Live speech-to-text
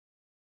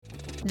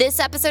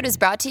This episode is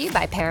brought to you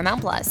by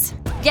Paramount Plus.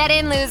 Get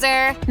in,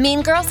 loser!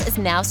 Mean Girls is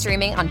now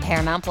streaming on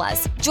Paramount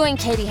Plus. Join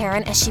Katie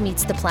Heron as she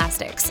meets the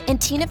plastics in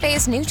Tina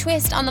Fey's new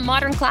twist on the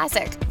modern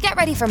classic. Get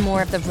ready for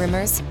more of the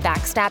rumors,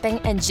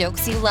 backstabbing, and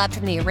jokes you loved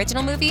from the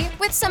original movie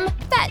with some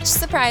fetch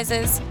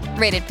surprises.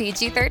 Rated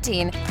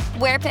PG-13.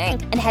 Wear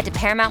pink and head to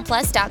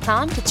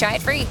ParamountPlus.com to try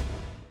it free.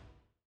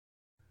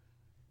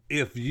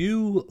 If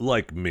you,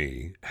 like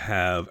me,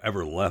 have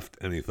ever left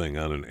anything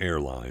on an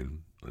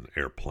airplane,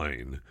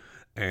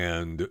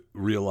 and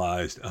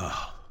realized,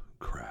 oh,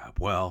 crap,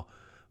 well,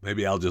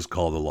 maybe I'll just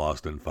call the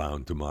Lost and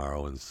Found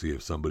tomorrow and see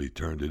if somebody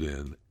turned it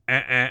in.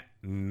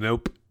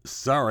 Nope.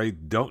 Sorry,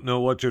 don't know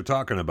what you're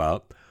talking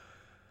about.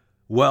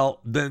 Well,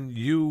 then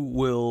you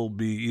will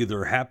be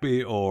either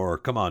happy or,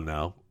 come on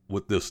now,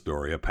 with this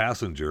story. A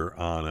passenger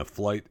on a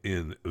flight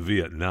in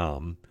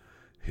Vietnam.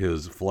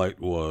 His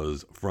flight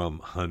was from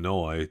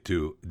Hanoi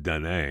to Da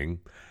Nang.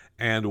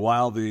 And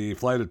while the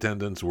flight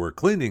attendants were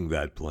cleaning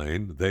that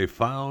plane, they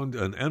found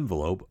an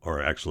envelope, or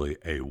actually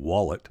a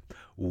wallet,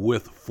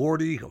 with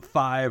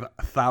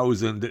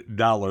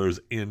 $45,000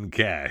 in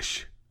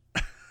cash.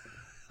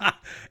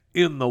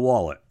 In the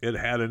wallet, it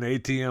had an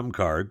ATM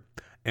card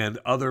and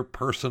other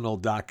personal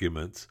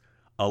documents,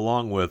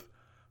 along with,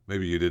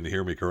 maybe you didn't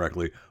hear me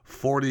correctly,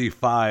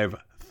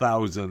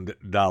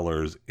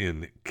 $45,000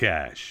 in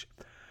cash.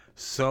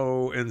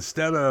 So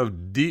instead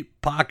of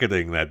deep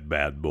pocketing that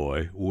bad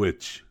boy,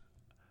 which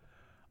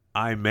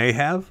I may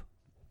have,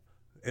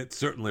 it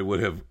certainly would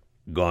have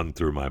gone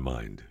through my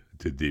mind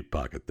to deep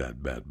pocket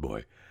that bad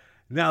boy.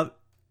 Now,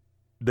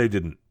 they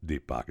didn't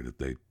deep pocket it.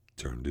 They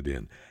turned it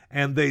in.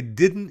 And they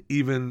didn't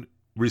even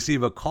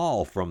receive a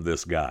call from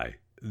this guy.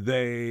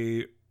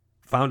 They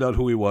found out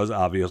who he was,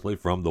 obviously,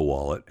 from the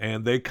wallet,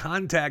 and they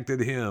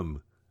contacted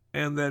him.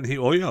 And then he,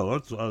 oh, yeah,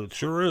 that's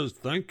sure is.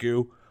 Thank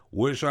you.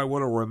 Wish I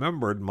would have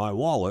remembered my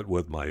wallet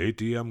with my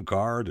ATM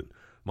card and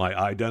my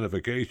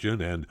identification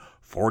and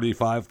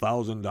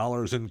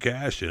 $45,000 in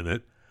cash in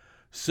it.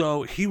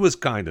 So he was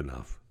kind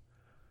enough.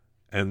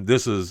 And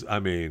this is,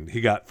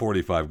 he got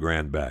 45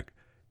 grand back.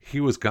 He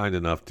was kind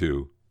enough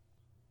to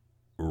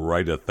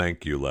write a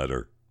thank you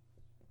letter.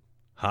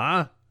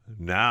 Huh?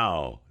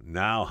 Now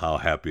how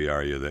happy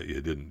are you that you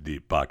didn't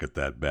deep pocket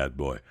that bad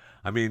boy?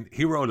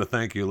 He wrote a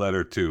thank you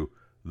letter to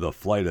the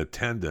flight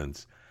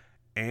attendants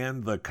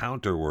and the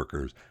counter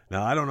workers.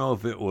 Now, I don't know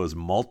if it was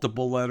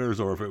multiple letters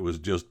or if it was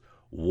just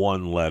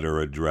one letter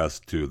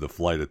addressed to the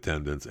flight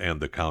attendants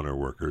and the counter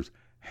workers.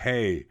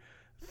 Hey,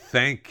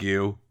 thank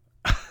you.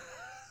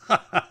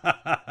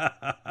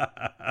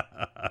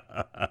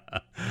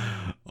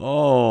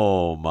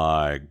 Oh,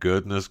 my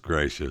goodness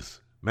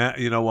gracious. Man,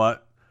 you know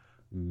what?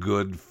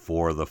 Good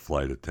for the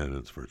flight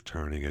attendants for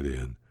turning it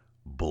in.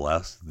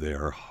 Bless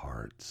their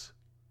hearts.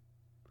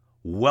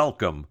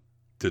 Welcome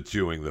to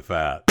Chewing the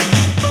Fat.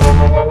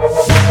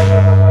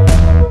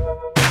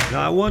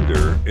 Now, I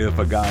wonder if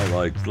a guy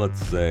like, let's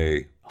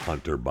say,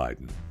 Hunter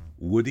Biden,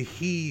 would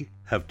he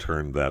have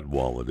turned that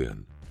wallet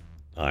in?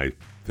 I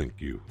think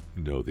you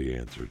know the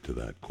answer to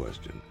that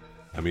question.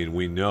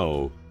 We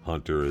know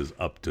Hunter is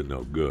up to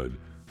no good,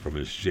 from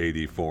his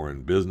shady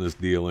foreign business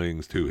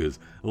dealings to his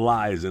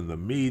lies in the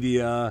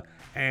media,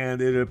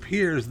 and it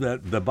appears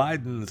that the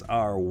Bidens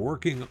are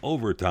working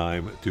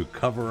overtime to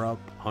cover up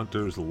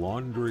Hunter's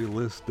laundry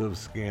list of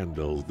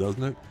scandals,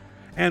 doesn't it?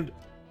 And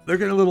they're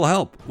getting a little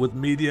help with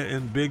media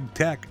and big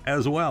tech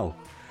as well.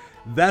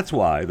 That's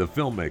why the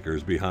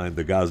filmmakers behind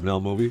the Gosnell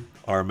movie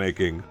are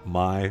making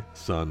My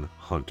Son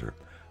Hunter,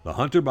 the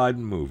Hunter Biden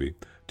movie,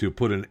 to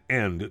put an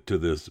end to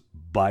this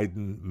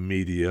Biden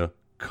media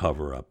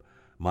cover-up.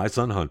 My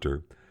Son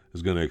Hunter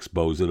is going to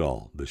expose it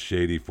all. The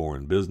shady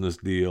foreign business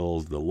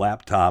deals, the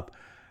laptop,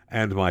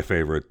 and my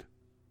favorite,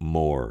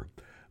 more.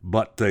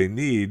 But they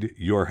need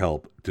your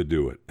help to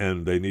do it.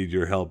 And they need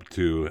your help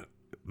to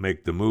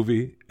make the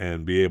movie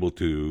and be able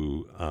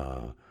to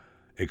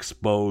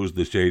expose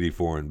the shady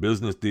foreign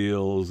business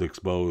deals,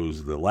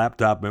 expose the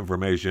laptop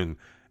information,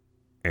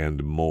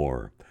 and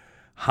more.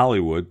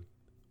 Hollywood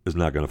is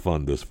not going to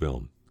fund this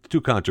film. It's too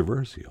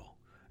controversial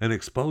and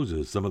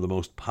exposes some of the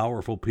most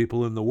powerful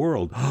people in the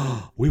world.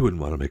 We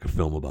wouldn't want to make a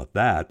film about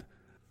that.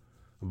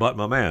 But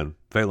my man,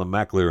 Phelan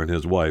McAleer and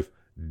his wife,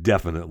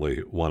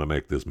 definitely want to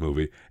make this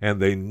movie,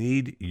 and they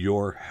need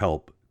your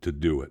help to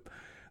do it.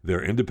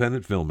 They're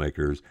independent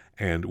filmmakers,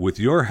 and with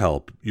your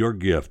help, your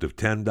gift of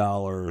 $10,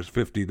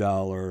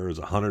 $50,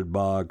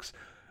 $100,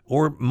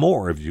 or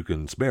more if you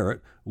can spare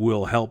it,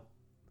 will help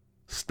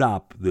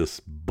stop this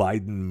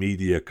Biden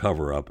media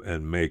cover-up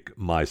and make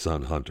My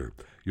Son Hunter.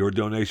 Your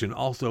donation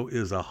also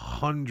is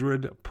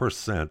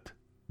 100%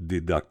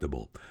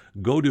 deductible.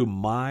 Go to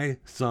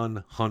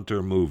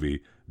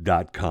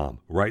mysonhuntermovie.com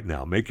right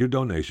now. Make your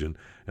donation,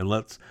 and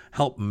let's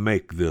help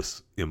make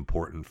this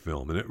important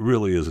film. And it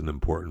really is an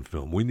important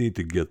film. We need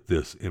to get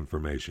this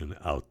information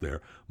out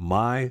there.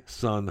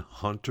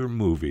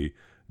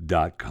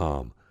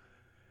 mysonhuntermovie.com.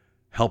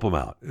 Help them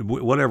out,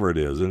 whatever it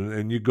is.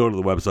 And you go to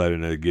the website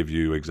and they give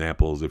you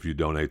examples. If you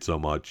donate so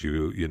much,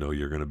 you're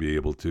going to be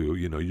able to,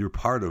 you're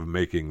part of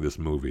making this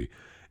movie.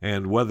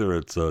 And whether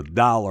it's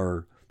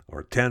 $1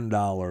 or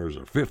 $10 or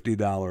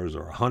 $50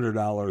 or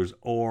 $100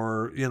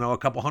 or, a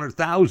couple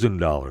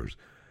 $100,000,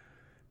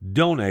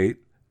 donate.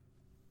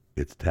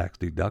 It's tax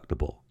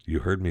deductible. You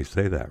heard me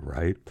say that,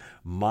 right?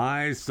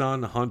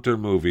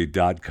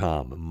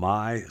 MySonHunterMovie.com.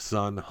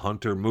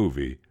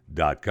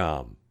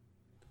 MySonHunterMovie.com.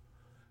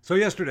 So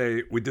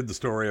yesterday we did the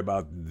story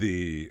about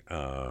the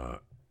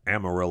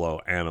Amarillo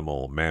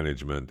Animal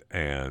Management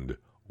and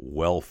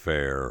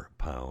Welfare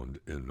Pound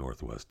in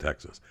Northwest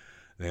Texas.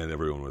 And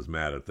everyone was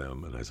mad at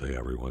them, and I say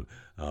everyone.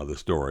 The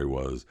story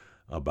was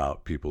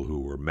about people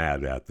who were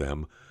mad at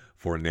them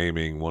for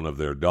naming one of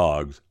their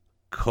dogs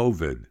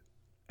COVID,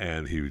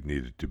 and he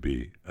needed to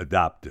be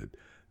adopted.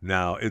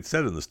 Now, it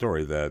said in the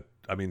story that,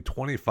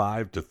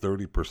 25 to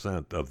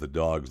 30% of the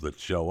dogs that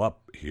show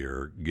up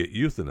here get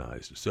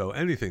euthanized. So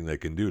anything they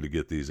can do to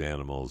get these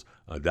animals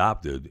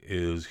adopted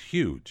is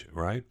huge,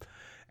 right?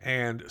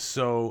 And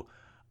so,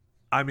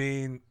 I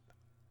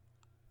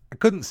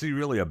couldn't see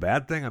really a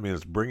bad thing.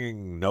 It's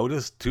bringing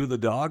notice to the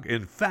dog.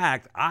 In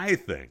fact, I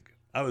think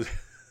I was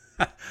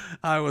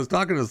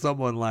talking to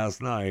someone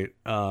last night,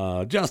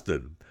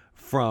 Justin,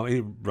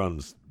 he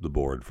runs the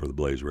board for the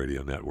Blaze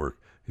Radio Network.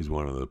 He's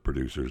one of the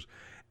producers.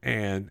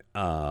 And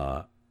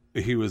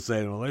he was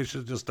saying, well, they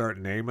should just start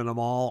naming them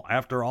all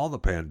after all the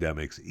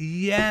pandemics.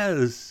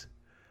 Yes.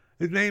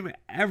 Name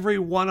every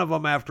one of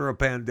them after a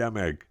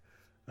pandemic.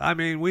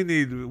 We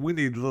need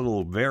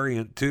little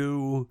variant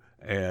 2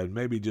 and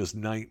maybe just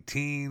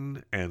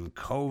 19 and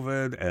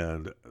COVID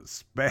and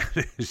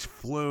Spanish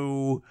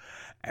flu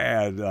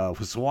and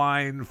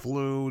swine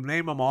flu.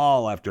 Name them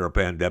all after a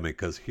pandemic,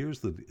 because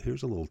here's a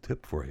little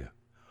tip for you.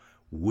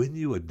 When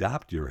you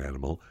adopt your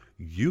animal,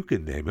 you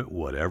can name it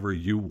whatever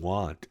you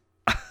want.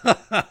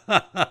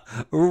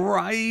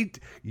 Right?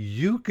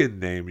 You can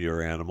name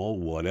your animal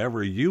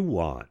whatever you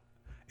want.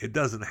 It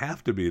doesn't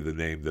have to be the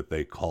name that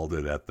they called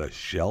it at the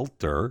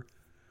shelter.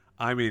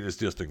 It's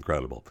just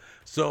incredible.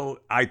 So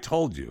I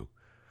told you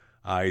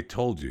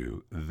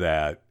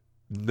that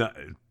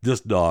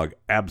this dog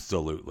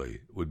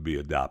absolutely would be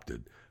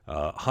adopted,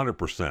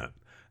 100%.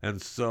 And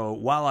so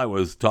while I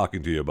was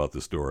talking to you about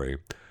the story,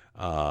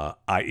 I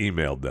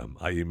emailed them.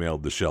 I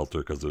emailed the shelter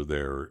because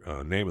their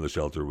name of the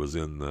shelter was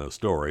in the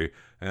story.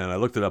 And I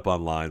looked it up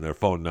online, their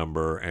phone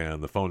number,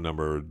 and the phone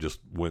number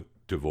just went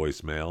to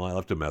voicemail. I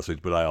left a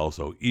message, but I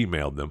also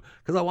emailed them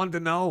because I wanted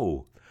to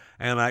know.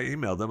 And I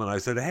emailed them and I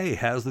said, hey,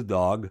 has the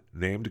dog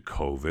named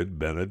COVID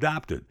been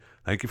adopted?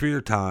 Thank you for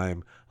your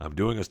time. I'm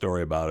doing a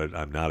story about it.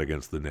 I'm not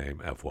against the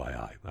name,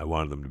 FYI. I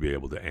wanted them to be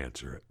able to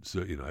answer it. So,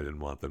 I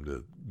didn't want them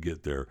to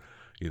get their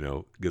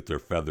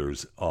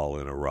feathers all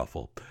in a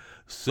ruffle.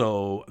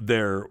 So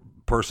their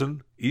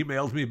person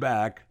emailed me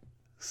back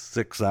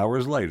 6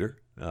 hours later,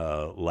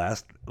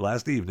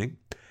 last evening,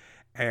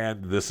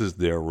 and this is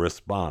their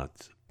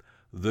response.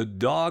 The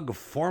dog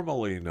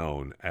formerly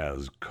known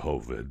as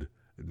COVID,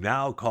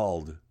 now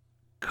called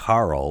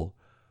Carl,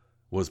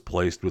 was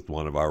placed with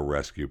one of our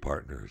rescue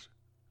partners.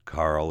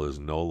 Carl is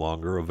no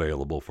longer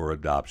available for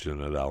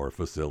adoption at our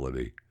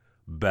facility.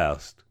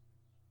 Best,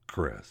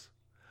 Chris.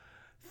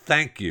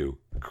 Thank you,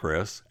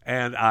 Chris.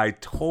 And I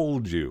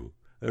told you,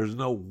 there's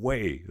no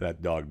way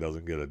that dog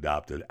doesn't get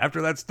adopted.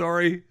 After that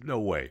story, no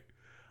way.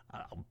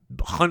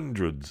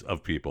 Hundreds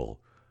of people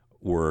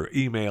were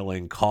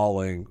emailing,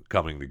 calling,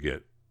 coming to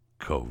get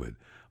COVID.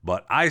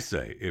 But I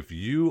say, if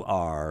you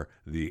are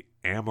the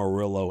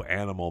Amarillo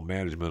Animal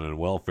Management and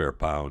Welfare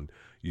Pound,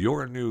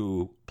 your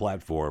new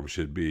platform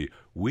should be,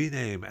 we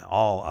name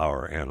all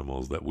our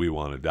animals that we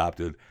want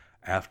adopted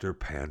after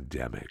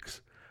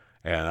pandemics.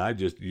 And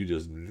you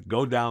just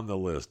go down the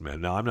list,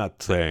 man. Now, I'm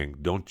not saying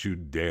don't you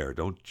dare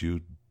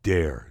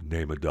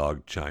name a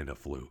dog China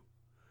flu.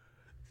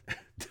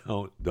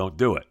 Don't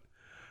do it.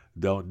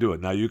 Don't do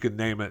it. Now, you can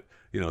name it,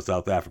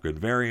 South African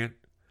variant.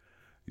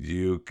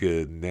 You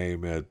can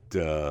name it.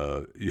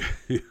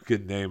 You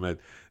can name it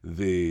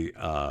the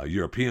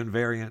European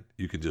variant.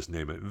 You can just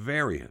name it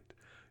variant.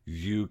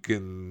 You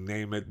can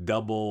name it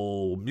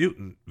double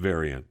mutant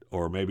variant,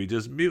 or maybe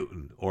just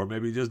mutant, or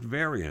maybe just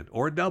variant,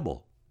 or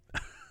double.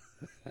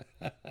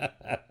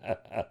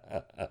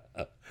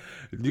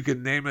 You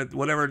can name it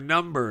whatever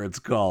number it's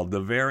called,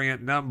 the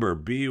variant number,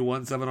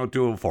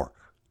 B170204.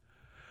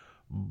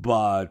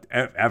 But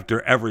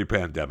after every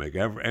pandemic,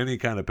 any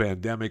kind of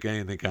pandemic,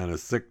 any kind of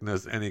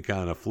sickness, any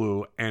kind of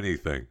flu,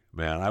 anything,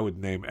 man, I would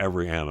name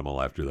every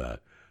animal after that.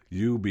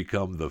 You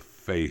become the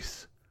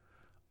face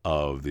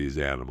of these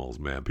animals,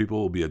 man. People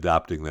will be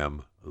adopting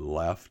them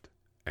left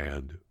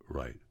and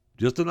right.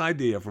 Just an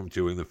idea from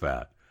Chewing the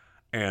Fat.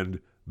 And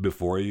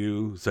before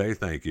you say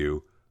thank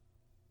you,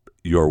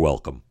 you're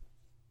welcome.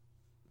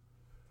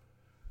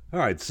 All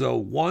right, so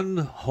one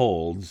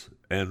holds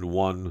and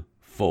one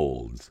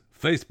folds.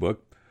 Facebook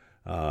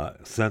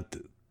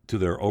sent to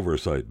their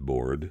oversight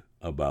board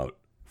about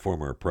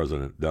former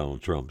President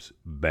Donald Trump's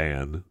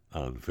ban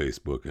on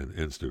Facebook and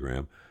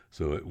Instagram.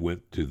 So it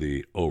went to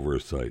the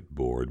oversight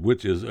board,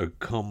 which is a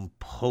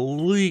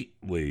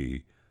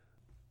completely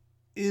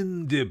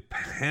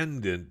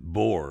independent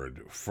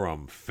board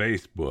from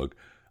Facebook.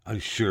 I'm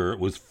sure it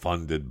was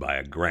funded by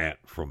a grant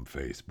from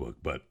Facebook,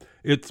 but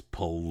it's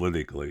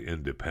politically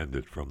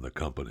independent from the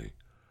company.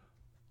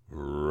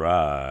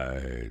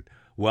 Right.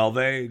 Well,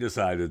 they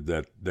decided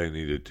that they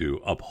needed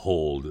to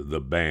uphold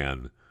the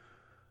ban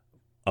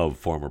of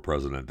former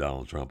President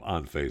Donald Trump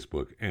on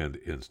Facebook and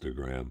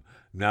Instagram.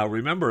 Now,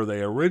 remember,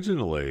 they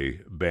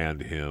originally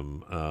banned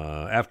him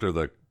after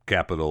the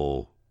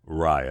Capitol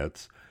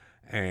riots,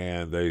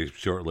 and they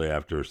shortly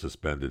after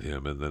suspended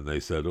him. And then they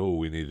said, oh,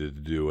 we needed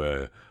to do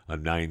a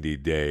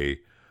 90-day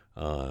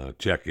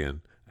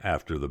check-in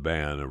after the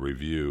ban, a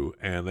review.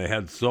 And they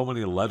had so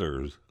many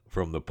letters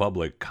from the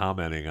public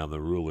commenting on the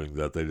ruling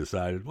that they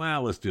decided,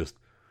 well, let's just,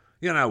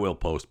 we'll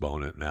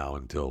postpone it now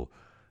until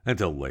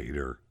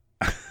later.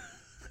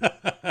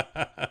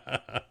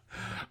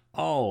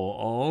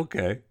 Oh,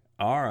 okay.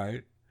 All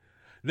right.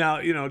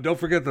 Now, don't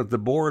forget that the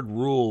board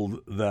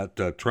ruled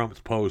that Trump's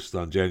posts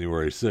on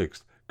January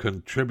 6th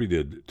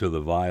contributed to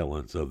the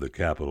violence of the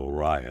Capitol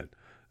riot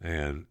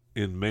and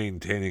in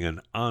maintaining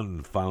an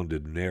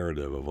unfounded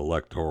narrative of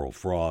electoral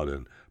fraud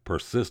and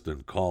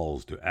persistent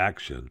calls to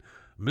action.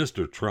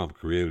 Mr. Trump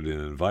created an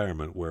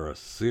environment where a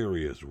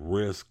serious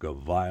risk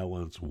of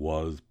violence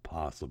was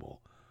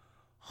possible.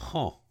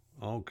 Huh.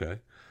 Okay.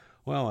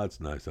 Well, that's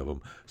nice of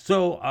them.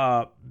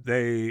 So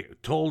they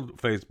told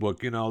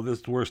Facebook,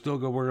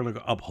 we're going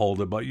to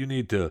uphold it, but you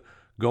need to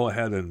go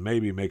ahead and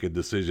maybe make a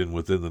decision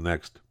within the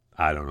next,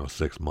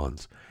 6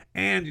 months.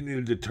 And you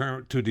need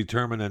to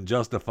determine and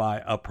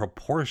justify a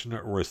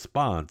proportionate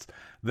response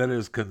that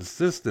is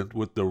consistent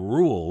with the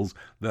rules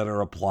that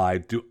are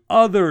applied to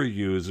other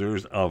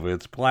users of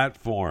its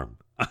platform.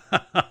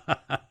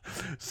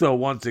 So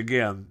once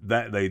again,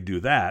 that they do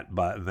that,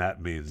 but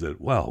that means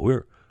that,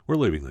 we're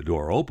leaving the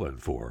door open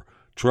for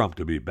Trump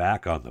to be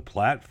back on the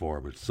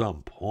platform at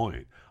some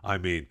point. I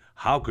mean,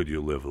 how could you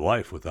live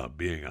life without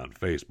being on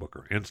Facebook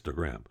or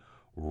Instagram?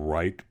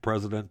 Right,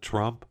 President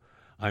Trump?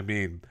 I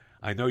mean,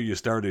 I know you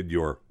started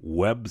your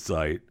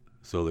website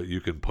so that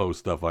you can post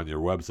stuff on your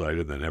website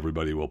and then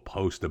everybody will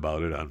post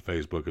about it on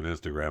Facebook and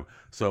Instagram.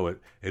 So it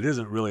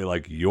isn't really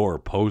like you're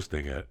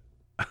posting it.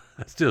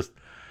 It's just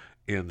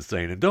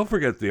insane. And don't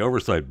forget the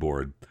oversight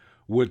board,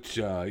 which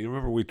you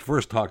remember we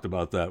first talked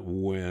about that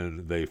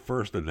when they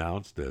first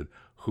announced it,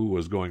 who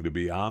was going to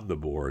be on the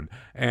board.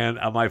 And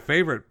my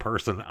favorite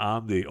person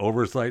on the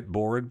oversight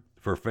board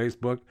for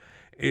Facebook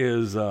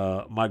is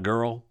my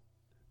girl,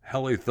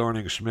 Helle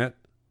Thorning-Schmidt,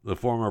 the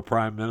former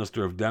Prime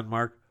Minister of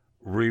Denmark.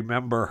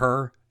 Remember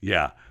her?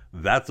 Yeah,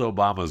 that's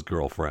Obama's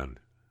girlfriend.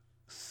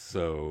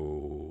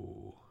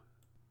 So,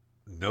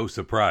 no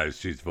surprise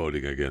she's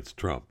voting against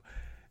Trump.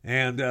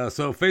 And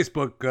so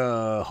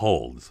Facebook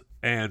holds,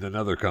 and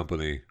another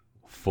company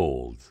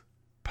folds,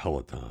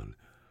 Peloton.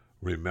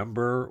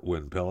 Remember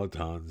when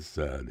Peloton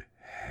said,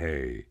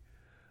 hey,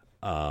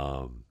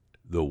 the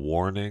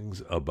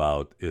warnings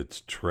about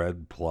its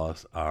Tread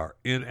Plus are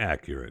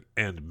inaccurate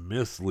and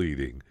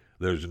misleading.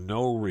 There's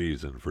no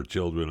reason for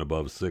children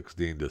above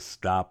 16 to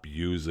stop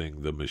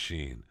using the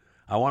machine.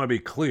 I want to be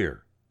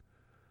clear.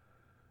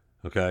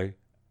 Okay?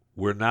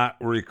 We're not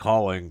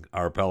recalling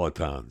our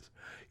Pelotons.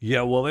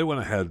 Yeah, well, they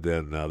went ahead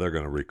and they're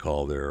going to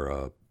recall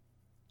their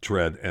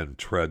Tread and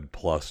Tread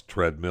Plus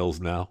treadmills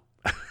now.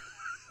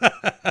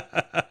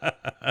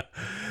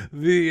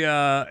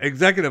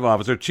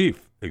 The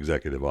chief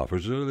executive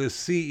officer, the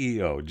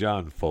CEO,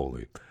 John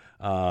Foley,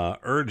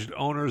 urged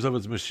owners of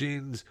its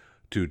machines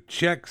to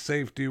check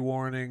safety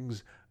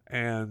warnings,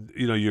 and,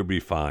 you'll be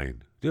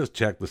fine. Just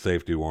check the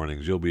safety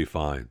warnings, you'll be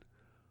fine.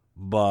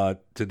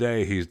 But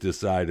today he's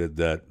decided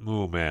that,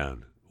 we're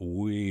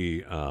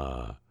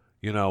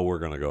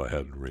going to go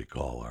ahead and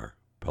recall our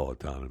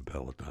Peloton and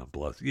Peloton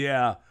Plus.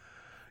 Yeah,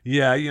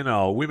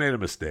 we made a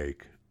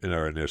mistake in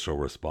our initial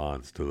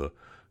response to the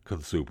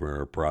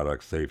Consumer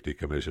Product Safety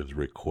Commission's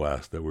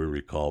request that we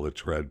recall the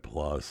Tread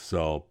Plus.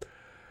 So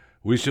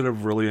we should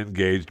have really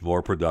engaged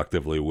more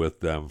productively with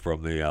them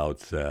from the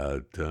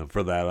outset.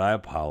 For that, I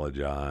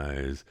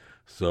apologize.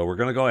 So we're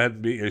going to go ahead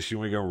and be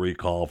issuing a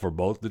recall for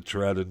both the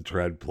Tread and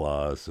Tread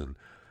Plus. And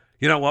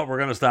you know what? We're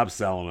going to stop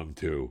selling them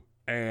too.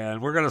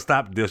 And we're going to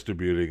stop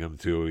distributing them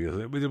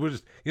too. We're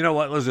just,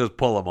 let's just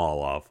pull them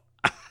all off.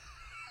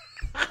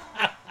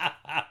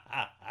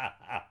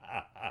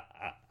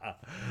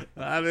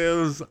 That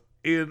is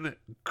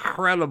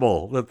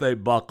incredible that they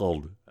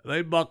buckled.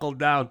 They buckled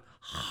down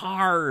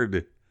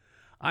hard.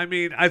 I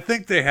mean, I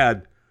think they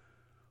had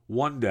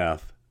one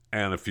death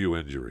and a few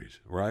injuries,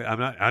 right? I'm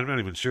not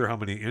even sure how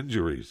many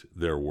injuries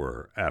there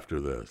were after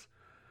this.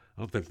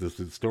 I don't think this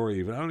is the story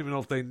even. I don't even know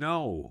if they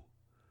know.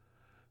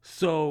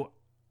 So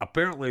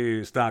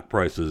apparently stock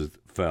prices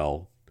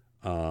fell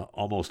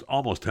almost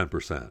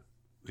 10%,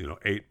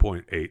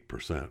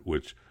 8.8%,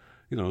 which,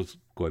 is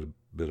quite a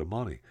bit of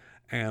money.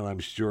 And I'm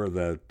sure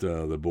that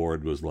the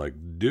board was like,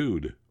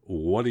 dude,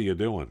 what are you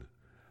doing?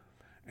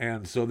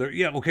 And so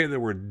there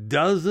were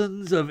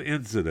dozens of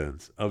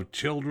incidents of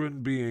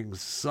children being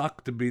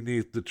sucked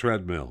beneath the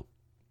treadmill.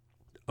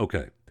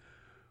 Okay,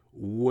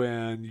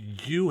 when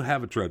you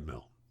have a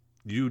treadmill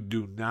You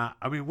do not.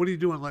 I mean, what are you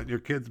doing letting your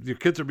kids? Your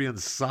kids are being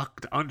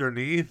sucked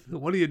underneath.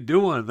 What are you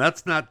doing?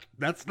 That's not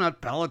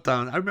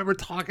Peloton. I remember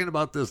talking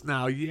about this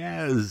now.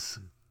 Yes.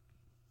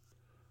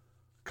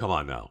 Come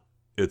on now.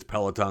 It's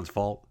Peloton's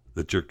fault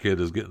that your kid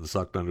is getting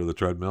sucked under the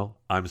treadmill.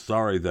 I'm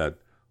sorry that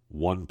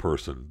one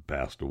person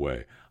passed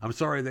away. I'm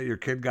sorry that your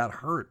kid got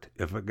hurt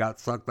if it got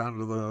sucked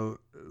under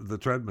the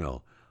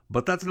treadmill.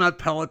 But that's not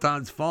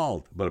Peloton's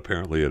fault. But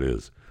apparently it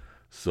is.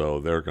 So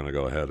they're going to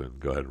go ahead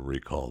and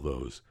recall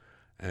those.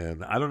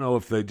 And I don't know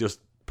if they just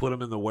put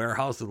them in the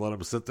warehouse and let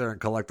them sit there and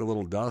collect a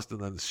little dust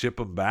and then ship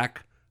them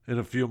back in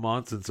a few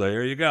months and say,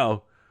 here you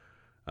go.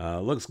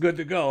 Looks good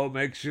to go.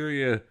 Make sure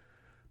you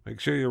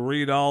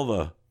read all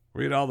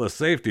the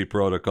safety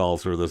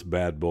protocols for this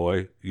bad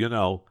boy. You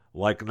know,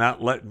 like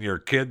not letting your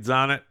kids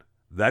on it,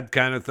 that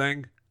kind of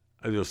thing.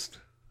 Just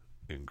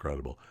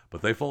incredible.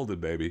 But they folded,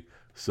 baby.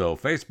 So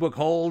Facebook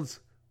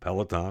holds,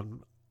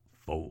 Peloton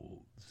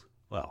folds.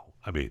 Well,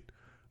 I mean,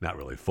 not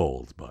really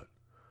folds, but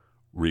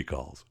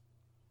recalls.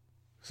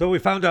 So we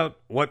found out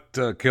what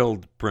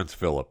killed Prince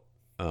Philip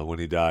when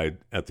he died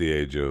at the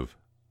age of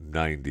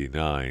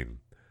 99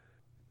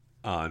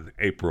 on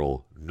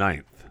April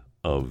 9th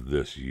of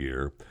this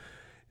year.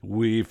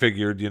 We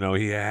figured,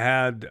 he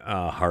had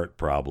heart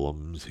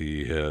problems.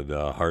 He had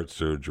heart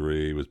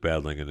surgery. He was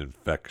battling an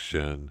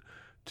infection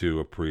to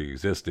a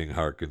pre-existing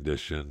heart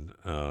condition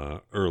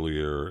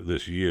earlier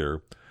this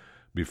year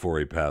before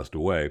he passed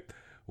away.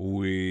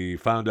 We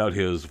found out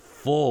his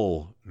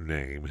full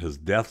name, his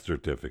death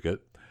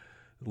certificate,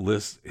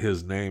 lists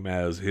his name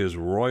as His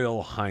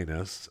Royal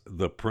Highness,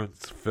 the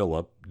Prince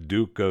Philip,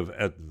 Duke of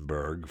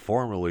Edinburgh,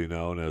 formerly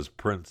known as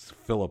Prince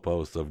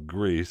Philippos of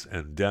Greece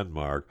and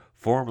Denmark,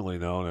 formerly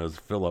known as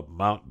Philip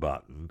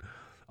Mountbatten.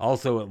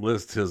 Also, it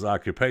lists his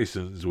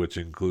occupations, which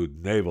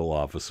include naval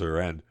officer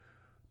and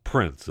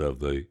Prince of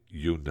the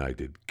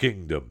United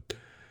Kingdom.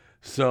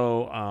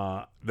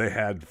 So they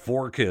had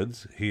 4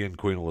 kids. He and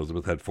Queen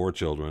Elizabeth had 4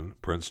 children: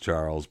 Prince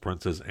Charles,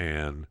 Princess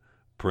Anne,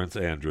 Prince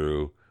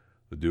Andrew,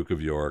 the Duke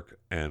of York,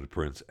 and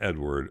Prince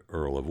Edward,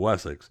 Earl of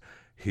Wessex.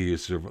 They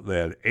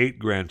had 8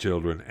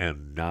 grandchildren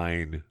and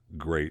 9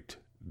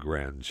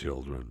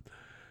 great-grandchildren.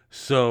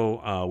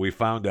 So we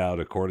found out,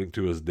 according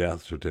to his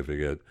death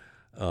certificate,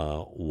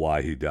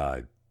 why he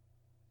died.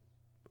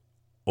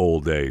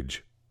 Old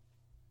age.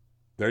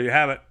 There you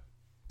have it.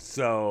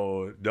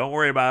 So don't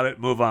worry about it.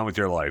 Move on with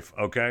your life,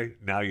 okay?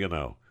 Now you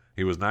know.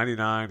 He was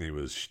 99. He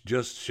was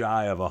just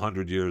shy of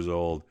 100 years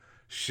old.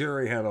 Sure,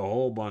 he had a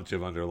whole bunch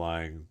of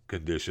underlying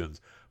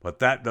conditions, but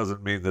that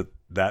doesn't mean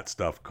that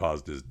stuff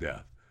caused his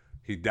death.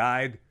 He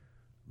died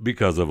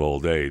because of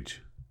old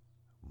age.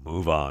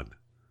 Move on.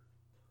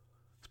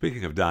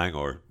 Speaking of dying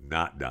or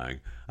not dying,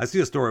 I see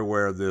a story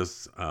where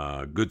this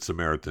Good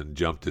Samaritan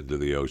jumped into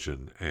the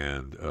ocean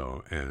and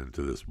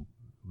into this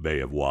bay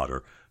of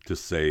water to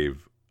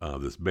save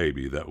this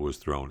baby that was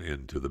thrown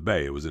into the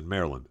bay. It was in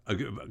Maryland. A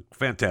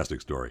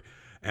fantastic story.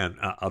 And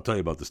I'll tell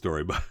you about the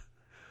story.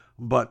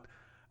 But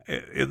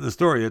in the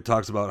story, it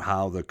talks about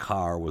how the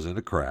car was in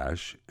a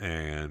crash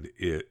and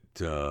it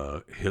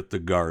hit the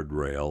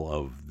guardrail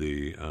of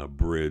the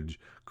bridge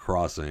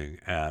crossing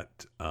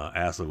at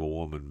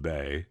Assawoman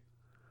Bay.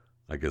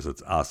 I guess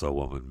it's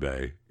Assawoman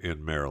Bay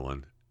in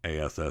Maryland.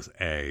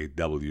 Assawoman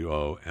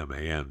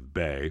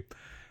Bay.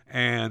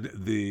 And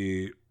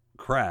the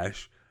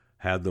crash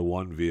had the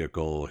one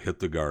vehicle hit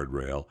the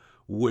guardrail,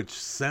 which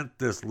sent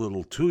this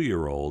little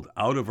 2-year-old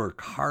out of her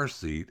car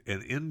seat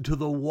and into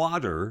the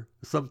water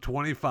some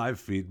 25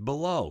 feet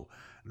below.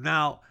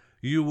 Now,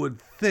 you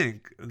would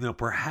think,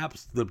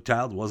 perhaps the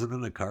child wasn't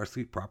in the car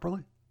seat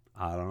properly.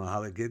 I don't know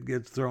how the kid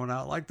gets thrown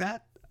out like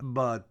that,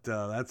 but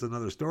that's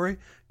another story,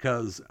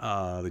 because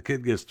the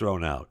kid gets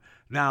thrown out.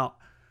 Now,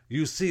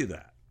 you see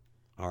that,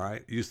 all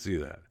right? You see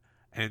that.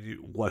 And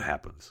what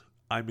happens?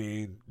 I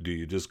mean, do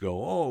you just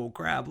go, oh,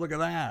 crap, look at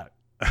that?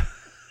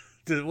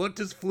 What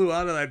just flew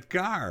out of that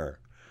car?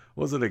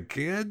 Was it a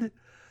kid?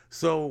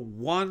 So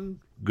one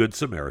Good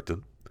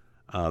Samaritan,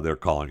 they're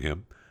calling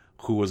him,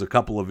 who was a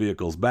couple of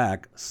vehicles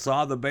back,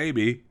 saw the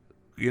baby,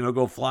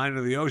 go flying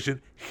into the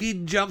ocean. He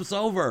jumps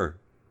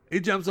over. He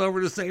jumps over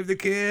to save the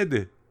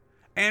kid.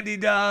 And he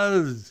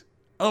does.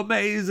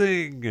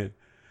 Amazing.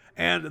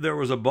 And there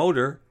was a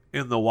boater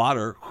in the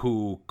water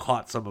who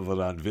caught some of it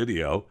on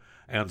video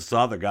and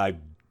saw the guy,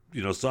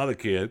 saw the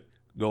kid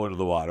go into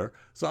the water,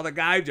 saw the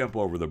guy jump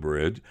over the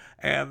bridge,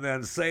 and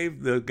then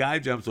the guy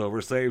jumps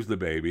over, saves the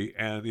baby,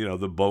 and,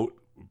 the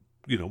boat,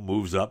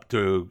 moves up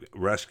to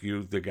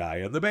rescue the guy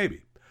and the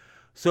baby.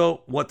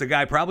 So what the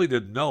guy probably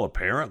didn't know,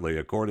 apparently,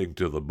 according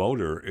to the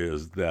boater,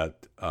 is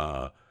that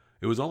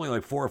it was only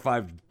like 4 or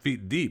 5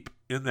 feet deep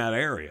in that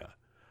area.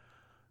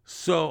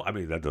 So, I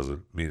mean, that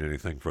doesn't mean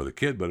anything for the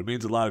kid, but it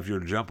means a lot if you're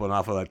jumping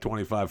off of that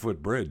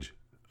 25-foot bridge.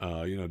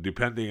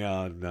 Depending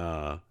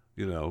on,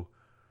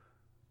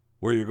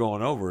 where you're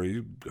going over,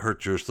 you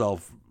hurt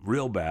yourself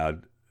real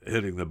bad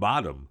hitting the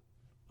bottom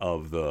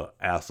of the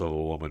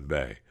Assawoman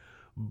Bay.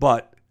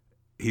 But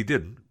he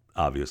didn't,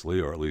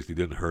 obviously, or at least he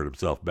didn't hurt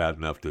himself bad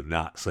enough to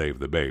not save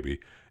the baby.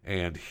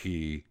 And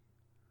he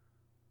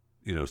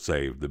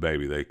saved the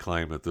baby. They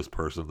claim that this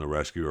person, the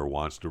rescuer,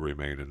 wants to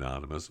remain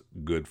anonymous.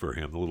 Good for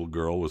him. The little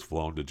girl was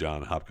flown to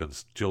Johns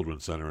Hopkins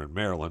Children's Center in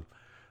Maryland.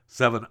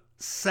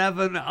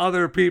 Seven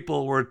other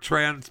people were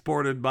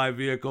transported by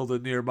vehicle to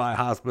nearby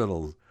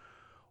hospitals.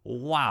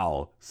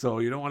 Wow. So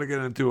you don't want to get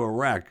into a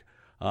wreck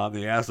on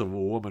the Ass of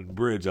a Woman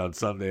Bridge on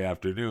Sunday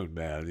afternoon,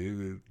 man.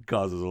 It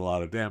causes a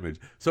lot of damage.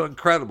 So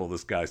incredible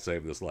this guy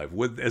saved this life.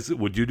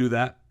 Would you do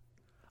that?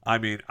 I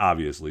mean,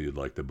 obviously you'd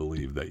like to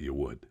believe that you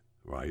would,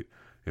 right?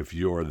 If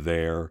you're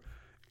there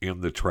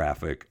in the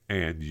traffic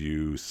and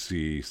you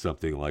see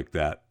something like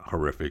that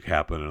horrific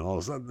happen, and all of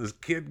a sudden this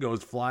kid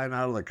goes flying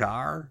out of the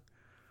car,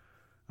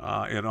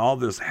 and all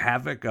this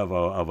havoc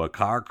of a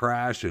car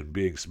crash and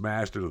being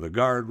smashed into the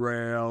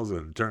guardrails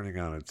and turning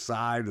on its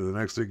side, and the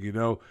next thing you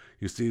know,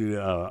 you see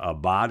a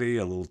body,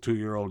 a little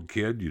 2-year-old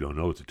kid. You don't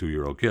know it's a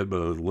 2-year-old kid, but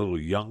a little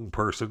young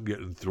person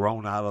getting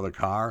thrown out of the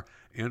car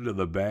into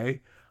the bay.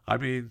 I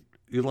mean,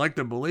 you'd like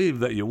to believe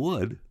that you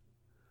would.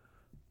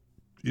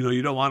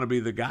 You don't want to be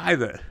the guy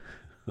that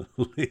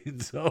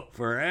leans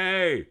over.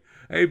 Hey,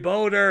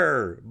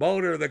 boater,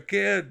 the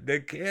kid.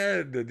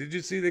 Did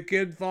you see the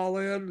kid fall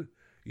in?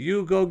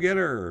 You go get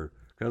her,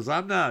 because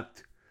I'm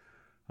not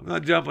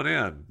jumping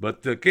in.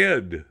 But the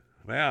kid,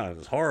 man,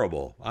 it's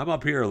horrible. I'm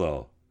up here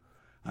though.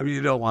 I mean,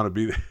 you don't want to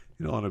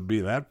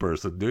be that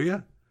person, do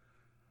you?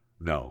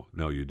 No,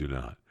 you do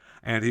not.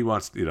 And he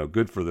wants,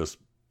 good for this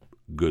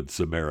good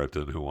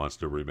Samaritan who wants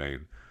to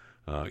remain,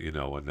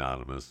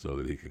 anonymous so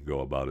that he can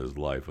go about his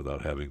life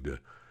without having to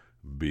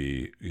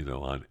be,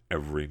 on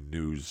every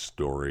news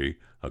story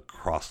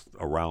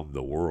around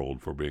the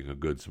world for being a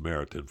good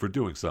Samaritan, for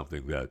doing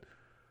something that,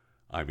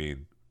 I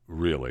mean,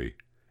 really,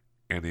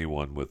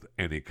 anyone with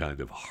any kind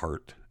of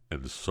heart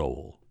and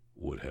soul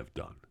would have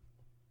done.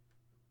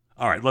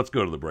 All right, let's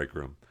go to the break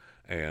room,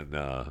 and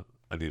I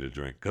need a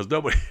drink, because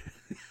nobody,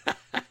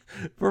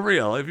 for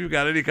real, if you've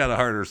got any kind of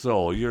heart or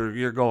soul,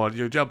 you're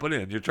jumping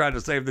in, you're trying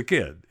to save the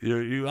kid.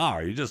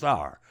 You just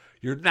are.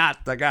 You're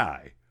not the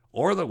guy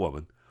or the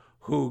woman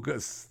who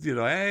goes,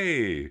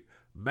 hey,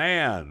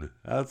 man,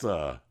 that's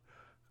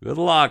good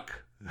luck.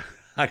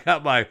 I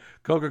got my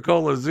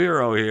Coca-Cola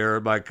Zero here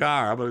in my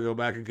car. I'm going to go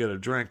back and get a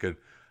drink, and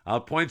I'll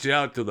point you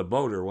out to the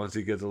boater once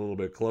he gets a little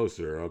bit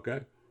closer,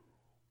 okay?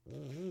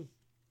 Mm-hmm.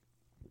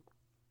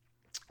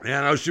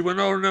 Yeah, no, she went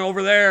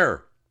over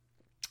there.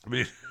 I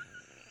mean,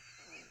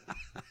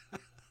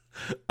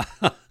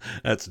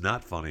 that's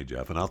not funny,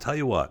 Jeff. And I'll tell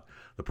you what,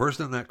 the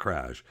person in that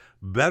crash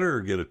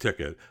better get a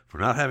ticket for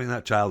not having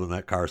that child in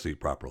that car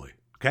seat properly,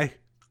 okay?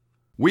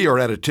 We are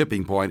at a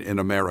tipping point in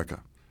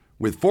America.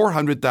 With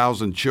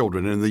 400,000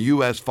 children in the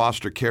U.S.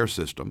 foster care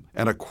system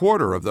and a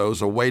quarter of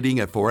those awaiting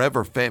a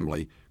forever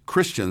family,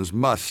 Christians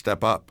must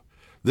step up.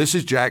 This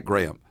is Jack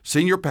Graham,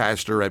 Senior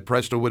Pastor at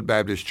Prestonwood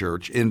Baptist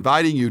Church,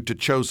 inviting you to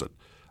Chosen,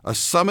 a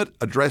summit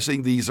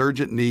addressing these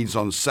urgent needs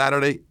on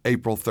Saturday,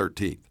 April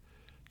 13th.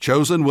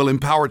 Chosen will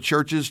empower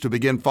churches to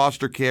begin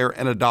foster care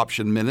and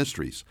adoption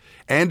ministries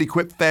and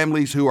equip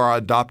families who are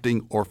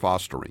adopting or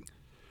fostering.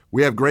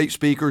 We have great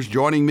speakers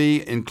joining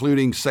me,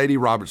 including Sadie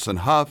Robertson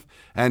Huff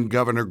and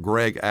Governor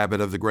Greg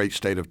Abbott of the great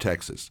state of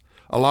Texas,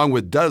 along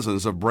with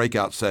dozens of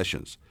breakout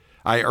sessions.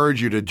 I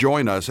urge you to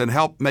join us and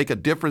help make a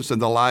difference in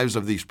the lives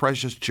of these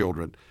precious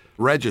children.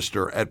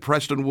 Register at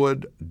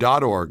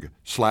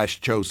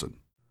prestonwood.org/chosen.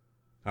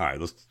 All right,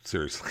 let's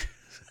seriously,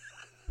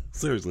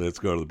 let's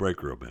go to the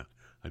break room, man.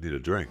 I need a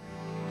drink.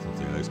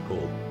 Something ice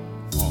cold.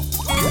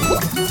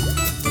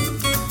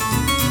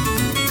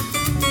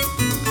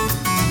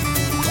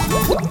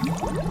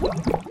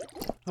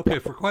 Okay,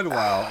 for quite a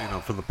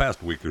while, for the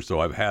past week or so,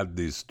 I've had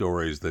these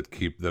stories that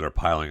are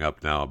piling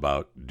up now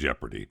about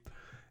Jeopardy.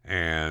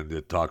 And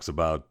it talks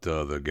about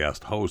the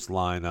guest host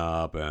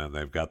lineup, and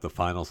they've got the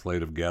final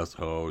slate of guest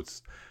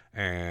hosts.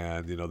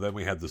 And, then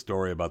we had the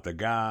story about the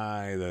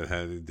guy that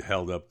had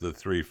held up the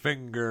 3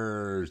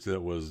 fingers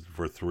that was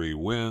for 3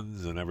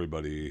 wins, and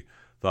everybody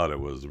thought it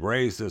was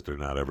racist, or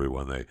not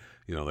everyone.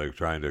 They're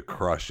trying to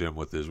crush him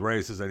with his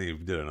racist, and he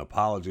did an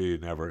apology.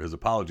 His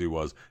apology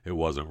was it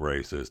wasn't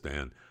racist,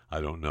 and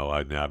I don't know,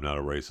 I'm not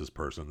a racist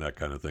person, that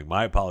kind of thing.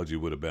 My apology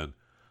would have been,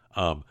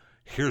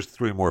 here's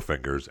 3 more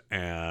fingers,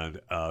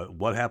 and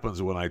what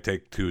happens when I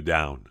take 2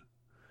 down?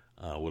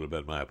 Would have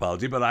been my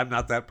apology, but I'm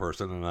not that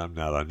person, and I'm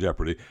not on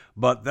Jeopardy.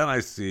 But then I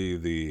see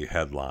the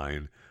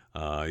headline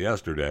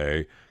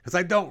yesterday, because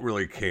I don't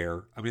really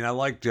care. I mean, I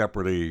like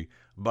Jeopardy,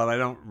 but I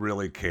don't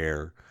really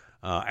care.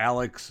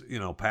 Alex,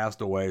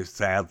 passed away,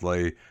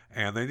 sadly,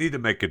 and they need to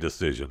make a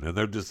decision. And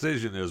their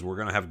decision is we're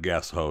going to have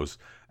guest hosts,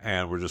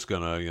 and we're just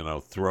going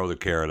to, throw the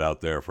carrot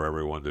out there for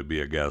everyone to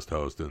be a guest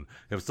host. And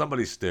if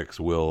somebody sticks,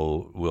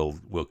 we'll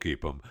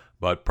keep them,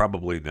 but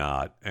probably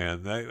not.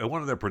 And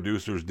one of their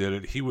producers did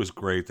it. He was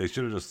great. They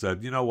should have just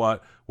said, you know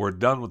what? We're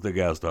done with the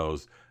guest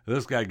host.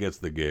 This guy gets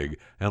the gig,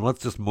 and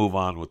let's just move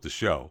on with the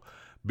show.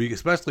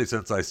 Especially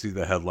since I see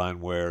the headline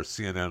where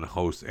CNN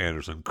host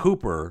Anderson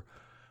Cooper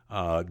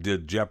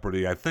did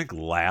Jeopardy. I think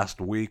last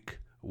week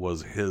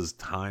was his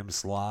time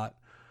slot.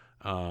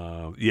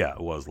 It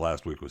was.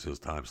 Last week was his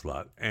time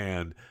slot.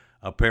 And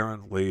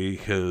apparently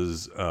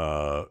his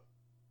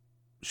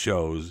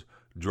shows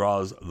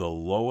draws the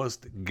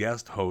lowest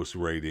guest host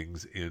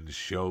ratings in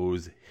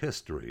show's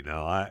history.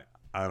 Now,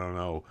 I don't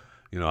know,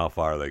 how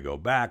far they go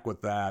back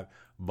with that,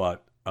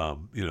 but,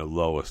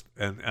 lowest.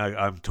 And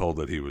I'm told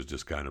that he was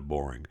just kind of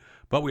boring.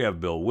 But we have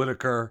Bill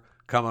Whitaker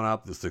coming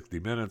up, the 60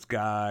 Minutes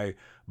guy,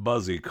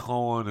 Buzzy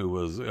Cohen, who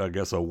was, I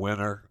guess, a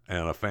winner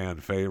and a fan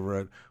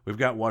favorite. We've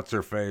got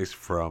What's-Her-Face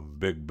from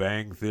Big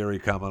Bang Theory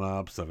coming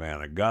up,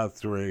 Savannah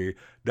Guthrie,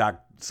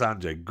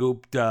 Sanjay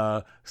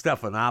Gupta,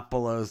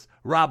 Stephanopoulos,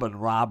 Robin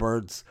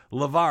Roberts,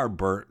 LeVar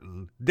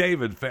Burton,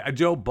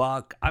 Joe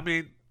Buck. I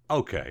mean,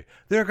 okay,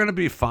 they're going to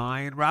be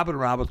fine. Robin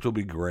Roberts will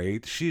be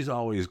great. She's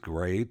always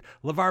great.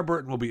 LeVar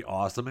Burton will be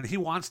awesome, and he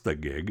wants the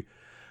gig.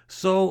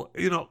 So,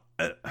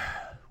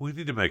 we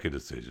need to make a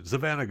decision.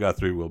 Savannah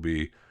Guthrie will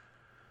be,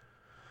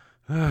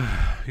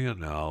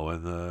 and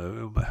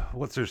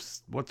what's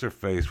her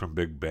face from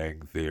Big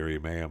Bang Theory,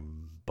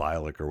 Ma'am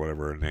Bialik or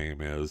whatever her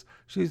name is.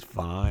 She's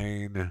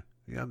fine,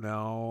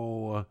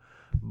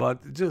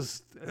 but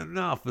just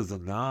enough is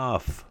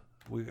enough.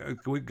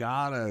 We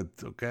got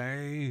it,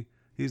 okay?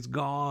 He's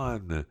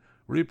gone.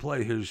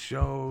 Replay his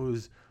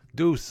shows.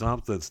 Do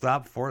something.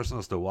 Stop forcing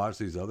us to watch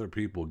these other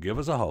people. Give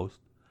us a host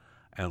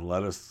and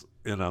let us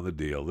in on the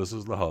deal. This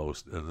is the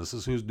host, and this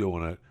is who's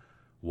doing it.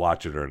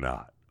 Watch it or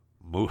not.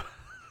 Move.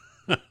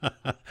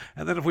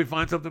 And then if we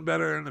find something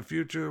better in the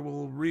future,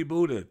 we'll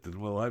reboot it, and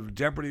we'll have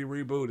Jeopardy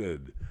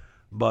rebooted.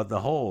 But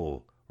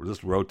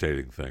this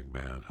rotating thing,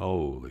 man,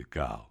 holy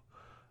cow,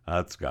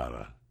 that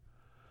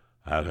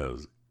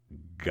has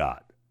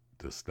got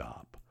to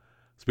stop.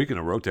 Speaking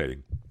of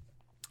rotating,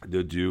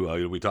 did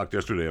you? We talked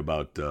yesterday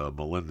about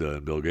Melinda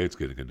and Bill Gates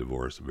getting a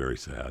divorce. Very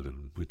sad.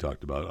 And we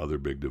talked about other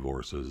big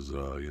divorces.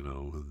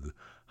 And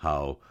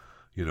how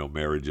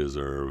marriages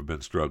have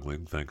been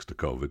struggling thanks to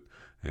COVID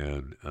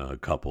and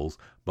couples.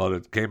 But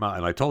it came out,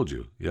 and I told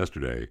you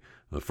yesterday,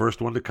 the first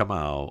one to come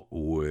out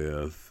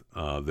with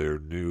their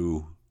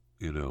new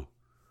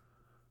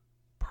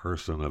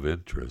person of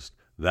interest.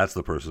 That's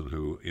the person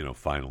who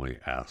finally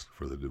asked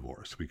for the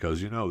divorce,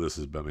 because they've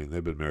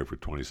been married for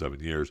 27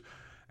 years.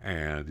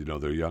 And,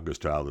 their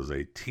youngest child is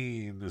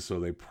 18,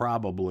 so they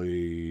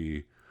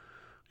probably,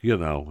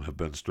 have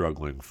been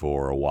struggling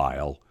for a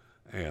while,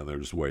 and they're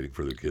just waiting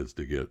for the kids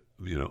to get,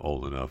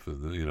 old enough.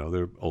 And,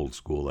 they're old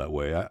school that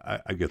way.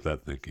 I get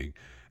that thinking.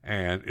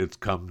 And it's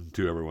come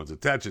to everyone's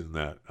attention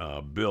that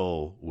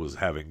Bill was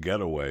having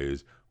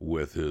getaways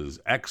with his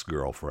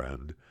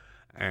ex-girlfriend,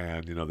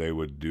 and, they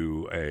would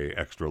do a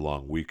extra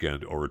long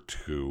weekend or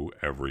two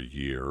every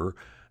year,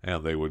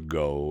 and they would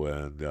go,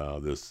 and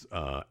this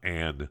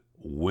Ann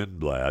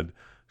Winblad,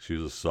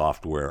 she's a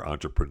software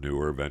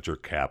entrepreneur, venture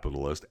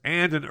capitalist,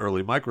 and an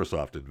early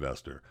Microsoft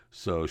investor.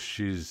 So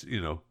she's,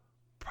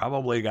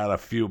 probably got a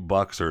few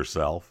bucks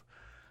herself.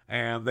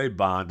 And they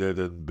bonded,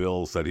 and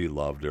Bill said he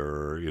loved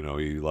her.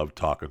 He loved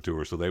talking to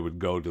her. So they would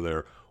go to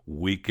their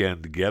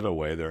weekend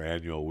getaway, their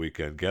annual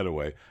weekend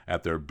getaway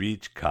at their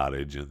beach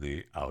cottage in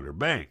the Outer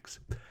Banks.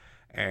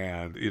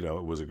 And, it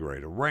was a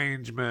great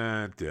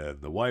arrangement,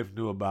 and the wife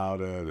knew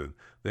about it, and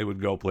they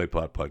would go play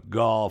putt-putt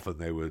golf, and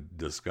they would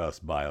discuss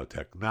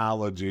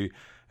biotechnology.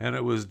 And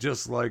it was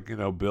just like,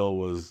 Bill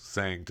was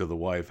saying to the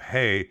wife,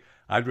 hey,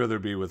 I'd rather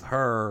be with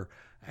her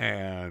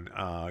and,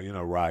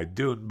 ride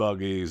dune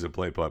buggies and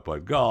play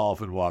putt-putt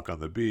golf and walk on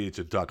the beach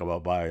and talk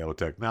about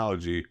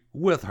biotechnology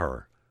with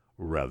her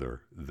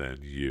rather than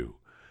you.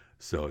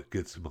 So it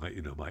gets my,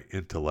 my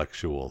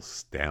intellectual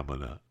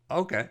stamina.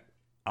 Okay.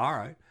 All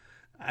right.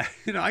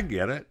 I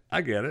get it. I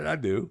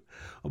do.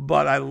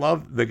 But I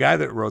love the guy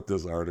that wrote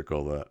this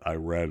article that I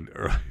read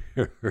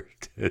earlier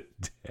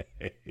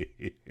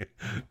today.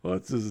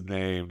 What's his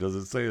name? Does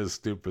it say his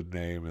stupid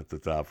name at the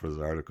top of his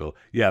article?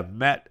 Yeah,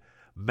 Matt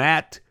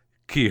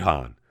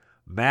Keohan.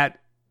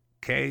 Matt,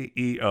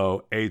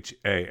 Keohan.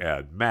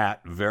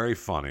 Matt, very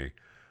funny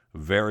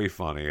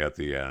at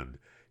the end.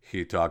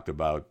 He talked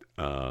about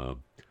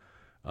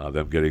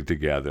them getting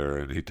together,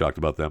 and he talked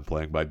about them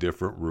playing by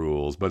different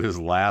rules. But his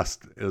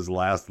last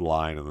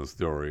line in the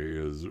story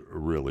is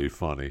really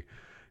funny.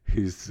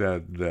 He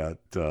said that,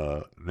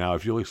 now,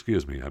 if you'll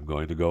excuse me, I'm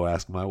going to go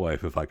ask my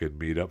wife if I can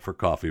meet up for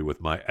coffee with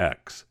my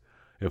ex.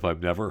 If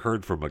I've never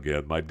heard from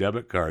again, my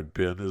debit card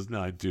PIN is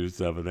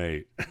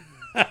 9278.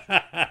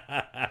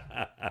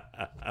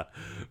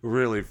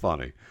 Really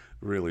funny.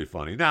 Really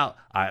funny. Now,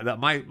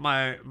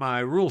 my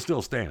rule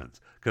still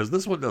stands, because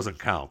this one doesn't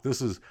count.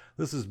 This is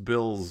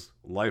Bill's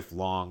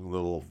lifelong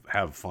little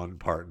have fun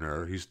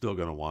partner. He's still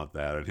going to want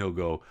that, and he'll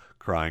go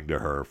crying to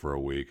her for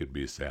a week and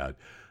be sad.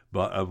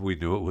 But we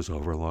knew it was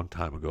over a long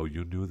time ago.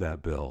 You knew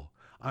that, Bill.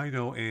 I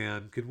know,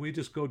 Ann. Can we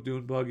just go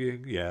dune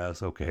buggying?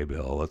 Yes, okay,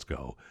 Bill, let's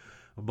go.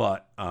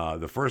 But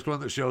the first one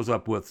that shows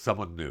up with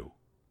someone new,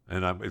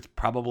 and it's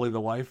probably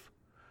the wife,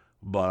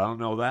 but I don't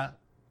know that.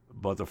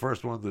 But the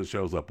first one that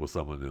shows up with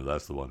someone new,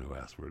 that's the one who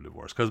asked for a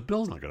divorce. Because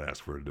Bill's not going to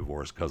ask for a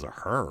divorce because of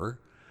her.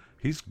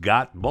 He's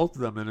got both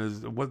of them in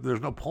his... there's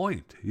no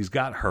point. He's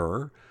got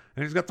her,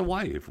 and he's got the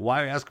wife.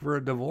 Why ask for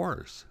a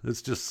divorce?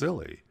 It's just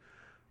silly.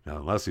 Now,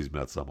 unless he's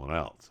met someone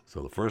else.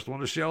 So the first one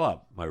to show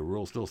up, my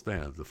rule still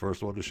stands. The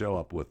first one to show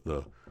up with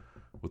the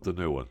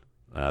new one.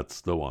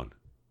 That's the one.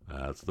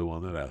 That's the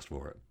one that asked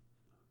for it.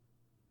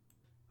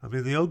 I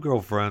mean, the old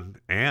girlfriend,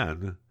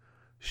 Anne,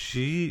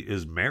 she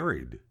is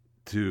married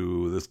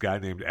to this guy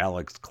named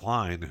Alex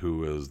Klein,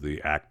 who is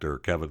the actor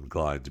Kevin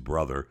Kline's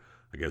brother.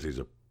 I guess he's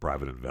a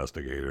private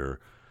investigator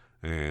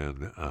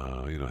and,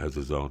 has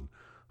his own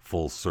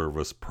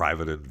full-service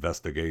private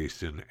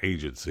investigation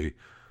agency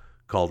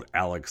called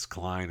Alex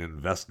Klein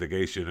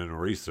Investigation and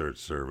Research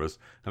Service.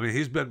 I mean,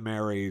 he's been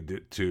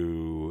married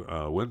to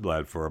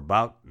Winblad for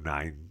about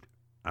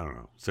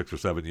 6 or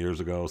 7 years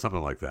ago,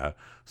 something like that.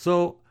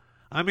 So,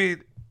 I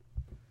mean,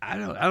 I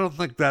don't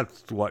think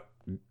that's what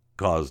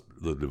caused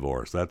the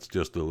divorce. That's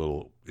just a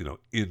little,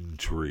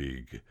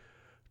 intrigue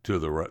to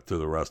the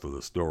rest of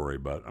the story.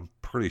 But I'm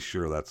pretty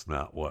sure that's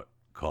not what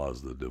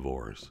caused the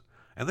divorce.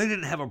 And they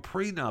didn't have a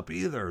prenup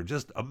either.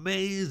 Just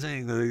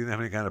amazing that they didn't have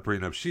any kind of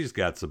prenup. She's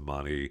got some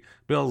money.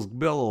 Bill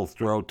will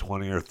throw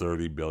 20 or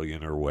 30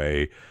 billion her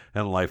way,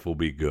 and life will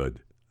be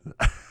good.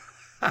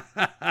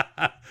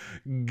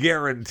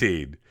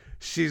 Guaranteed.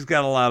 She's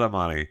got a lot of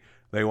money.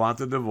 They want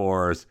the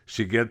divorce.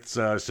 She'll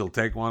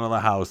take one of the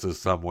houses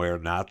somewhere,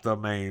 not the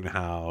main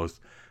house.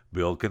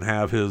 Bill can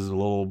have his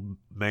little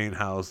main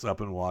house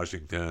up in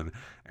Washington,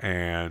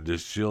 and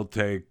she'll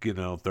take,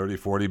 30,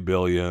 40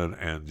 billion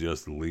and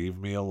just leave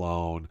me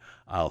alone.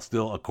 I'll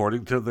still,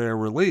 according to their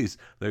release,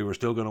 they were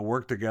still going to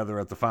work together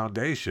at the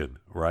foundation,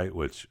 right?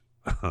 Which,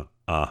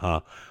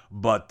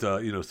 But,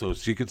 so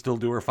she can still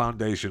do her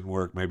foundation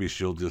work. Maybe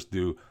she'll just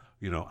do,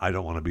 I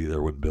don't want to be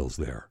there when Bill's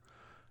there.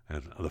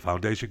 And the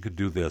foundation can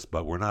do this,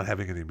 but we're not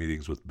having any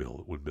meetings with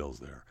Bill when Bill's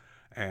there.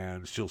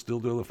 And she'll still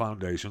do the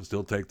foundation,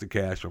 still take the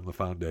cash from the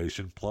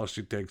foundation, plus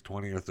she takes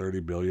 20 or 30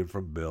 billion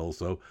from Bill,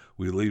 so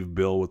we leave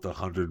Bill with the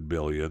 100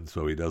 billion,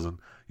 so he doesn't,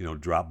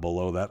 drop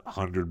below that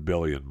 100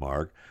 billion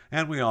mark,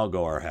 and we all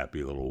go our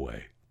happy little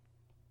way.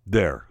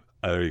 There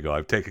you go.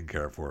 I've taken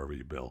care of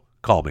you, Bill.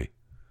 Call me.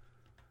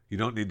 You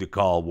don't need to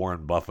call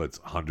Warren Buffett's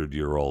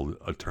 100-year-old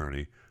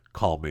attorney.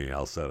 Call me.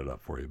 I'll set it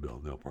up for you, Bill.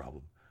 No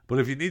problem. But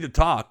if you need to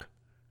talk,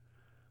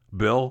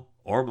 Bill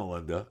or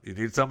Melinda, you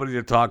need somebody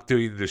to talk to,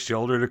 you need a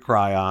shoulder to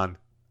cry on,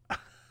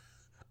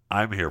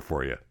 I'm here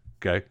for you,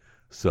 okay?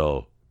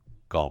 So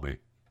call me.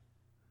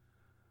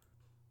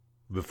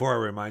 Before I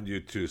remind you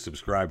to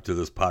subscribe to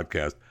this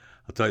podcast,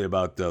 I'll tell you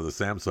about the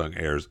Samsung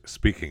heirs.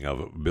 Speaking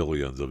of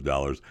billions of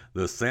dollars,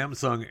 the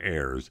Samsung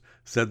heirs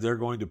said they're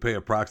going to pay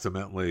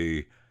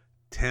approximately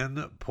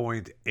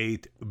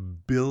 $10.8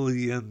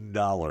 billion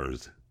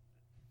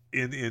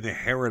in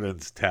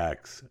inheritance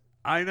tax.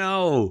 I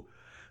know.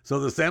 So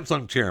the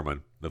Samsung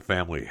chairman, the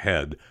family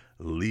head,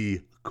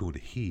 Lee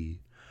Kun-hee,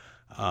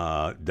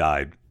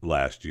 died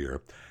last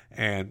year,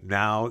 and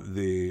now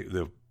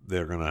they're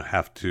going to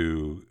have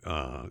to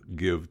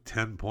give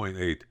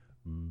 $10.8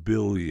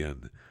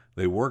 billion.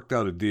 They worked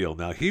out a deal.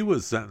 Now, he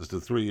was sentenced to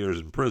 3 years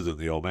in prison,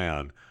 the old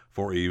man,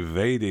 for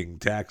evading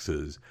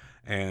taxes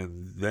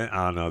and then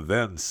on a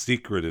then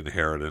secret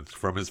inheritance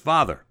from his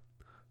father.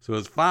 So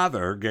his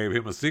father gave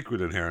him a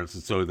secret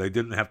inheritance, so they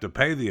didn't have to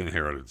pay the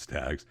inheritance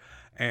tax.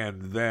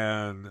 And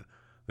then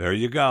there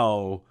you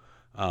go.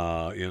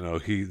 Then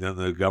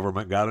the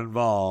government got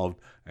involved,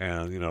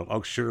 and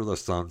sure, the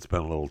son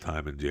spent a little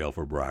time in jail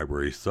for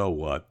bribery. So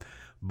what?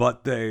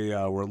 But they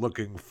were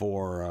looking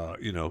for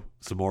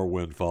some more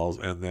windfalls,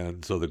 and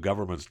then so the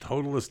government's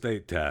total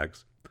estate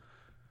tax,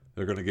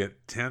 they're going to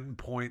get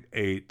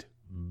 $10.8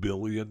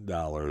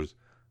 billion,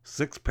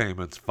 6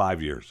 payments,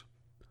 5 years.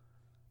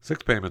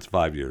 6 payments,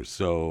 5 years.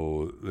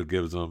 So that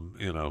gives them,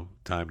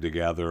 time to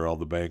gather all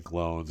the bank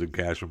loans and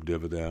cash from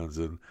dividends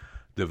and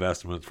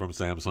divestments from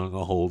Samsung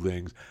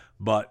Holdings.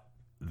 But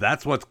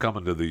that's what's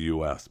coming to the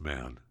U.S.,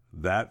 man.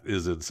 That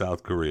is in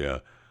South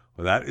Korea.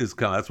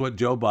 That's what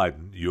Joe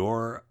Biden,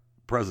 your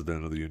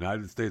president of the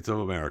United States of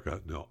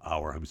America,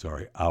 our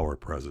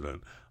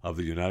president of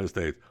the United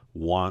States,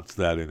 wants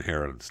that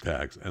inheritance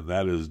tax. And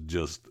that is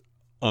just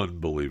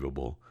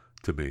unbelievable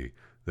to me,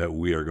 that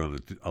we are going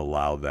to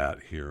allow that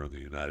here in the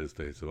United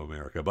States of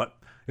America. But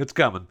it's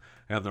coming,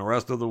 and the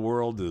rest of the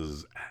world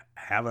is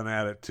having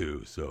at it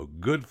too. So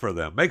good for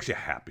them. Makes you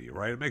happy,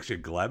 right? It makes you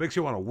glad. Makes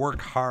you want to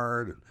work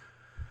hard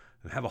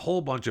and have a whole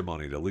bunch of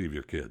money to leave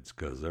your kids,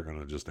 because they're going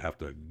to just have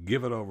to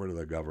give it over to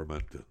the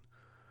government.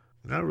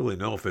 And I don't really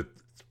know if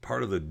it's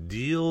part of the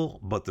deal,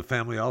 but the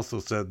family also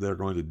said they're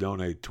going to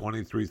donate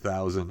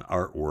 23,000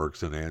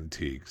 artworks and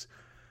antiques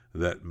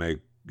that make,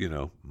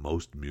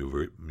 most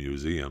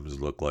museums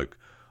look like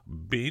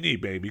Beanie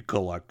Baby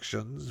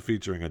collections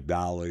featuring a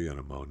Dali and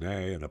a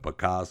Monet and a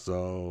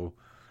Picasso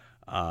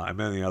and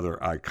many other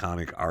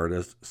iconic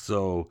artists.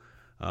 So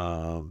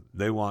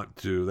they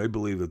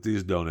believe that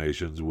these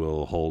donations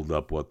will hold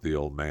up what the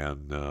old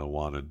man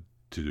wanted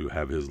to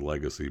have his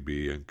legacy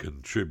be and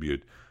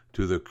contribute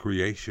to the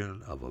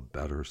creation of a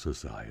better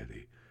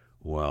society.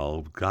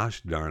 Well,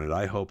 gosh darn it,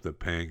 I hope that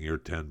paying your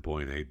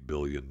 $10.8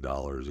 billion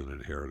in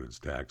inheritance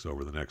tax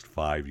over the next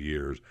 5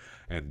 years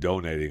and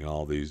donating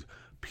all these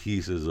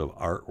pieces of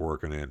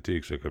artwork and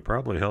antiques that could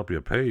probably help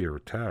you pay your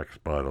tax,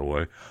 by the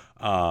way,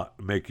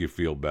 make you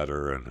feel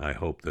better. And I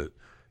hope that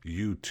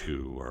you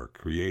too are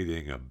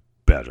creating a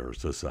better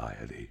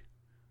society.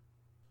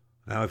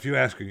 Now, if you're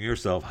asking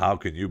yourself, how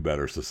can you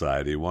better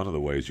society? One of the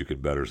ways you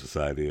can better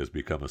society is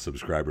become a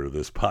subscriber to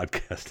this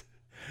podcast.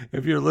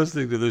 If you're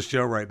listening to this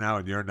show right now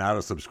and you're not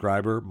a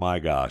subscriber, my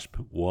gosh,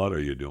 what are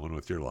you doing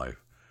with your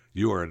life?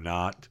 You are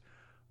not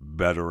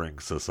bettering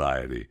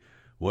society.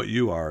 What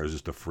you are is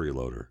just a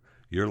freeloader.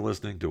 You're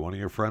listening to one of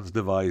your friends'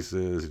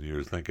 devices and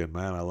you're thinking,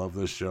 man, I love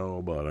this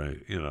show, but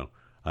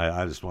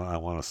I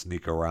want to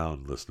sneak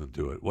around listening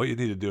to it. What you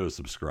need to do is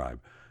subscribe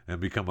and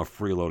become a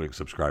freeloading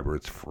subscriber.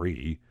 It's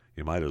free.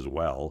 You might as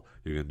well.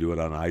 You can do it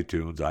on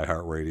iTunes,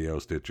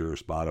 iHeartRadio, Stitcher,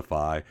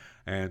 Spotify,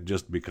 and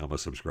just become a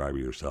subscriber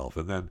yourself.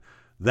 And then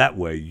that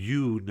way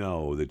you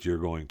know that you're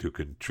going to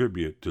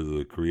contribute to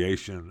the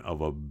creation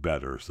of a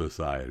better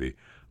society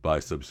by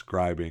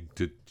subscribing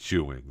to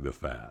Chewing the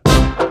Fat.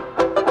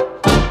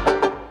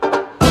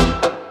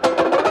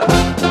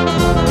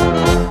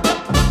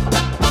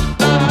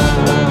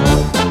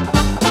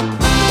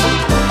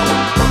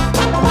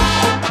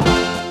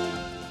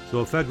 So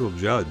a federal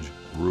judge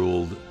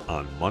ruled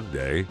on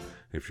Monday,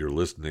 if you're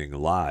listening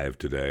live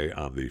today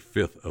on the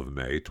 5th of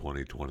May,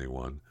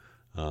 2021.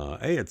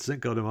 Hey, it's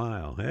Cinco de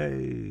Mayo.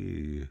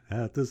 Hey,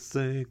 at the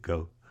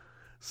Cinco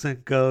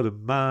de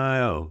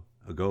Mayo.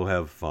 Go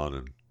have fun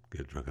and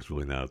get drunk. It's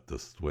really not the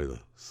way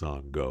the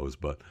song goes,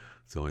 but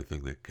it's the only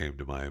thing that came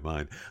to my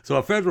mind. So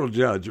a federal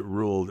judge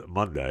ruled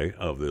Monday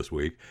of this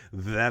week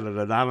that an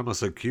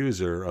anonymous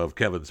accuser of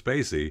Kevin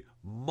Spacey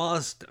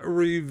must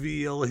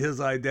reveal his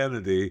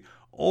identity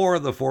or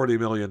the $40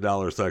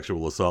 million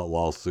sexual assault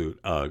lawsuit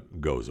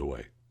goes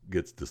away,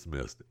 gets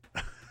dismissed.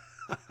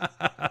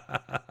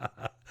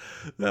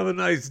 Have a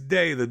nice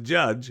day. The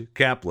judge,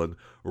 Kaplan,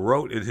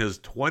 wrote in his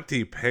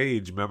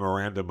 20-page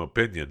memorandum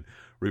opinion,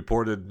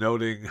 reported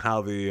noting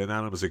how the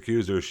anonymous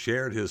accuser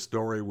shared his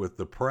story with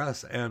the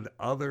press and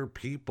other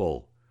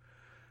people.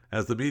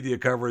 As the media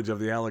coverage of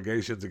the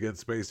allegations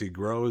against Spacey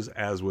grows,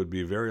 as would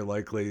be very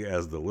likely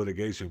as the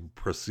litigation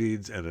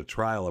proceeds and a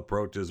trial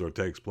approaches or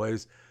takes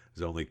place,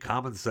 it's only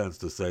common sense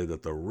to say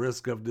that the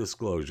risk of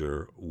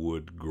disclosure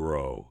would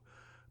grow,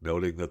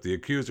 noting that the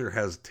accuser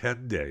has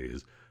 10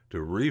 days to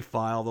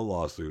refile the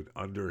lawsuit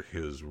under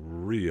his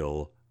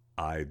real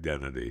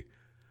identity.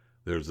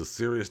 There's a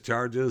serious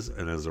charges,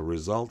 and as a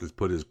result, he's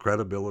put his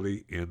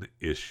credibility in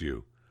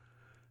issue.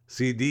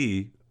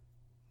 CD,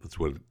 that's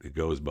what it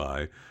goes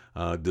by,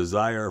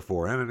 desire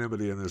for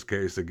anonymity in this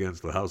case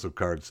against the House of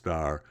Cards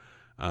star,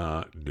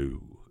 no.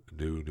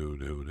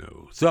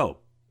 So,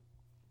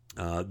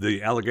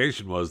 the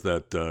allegation was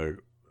that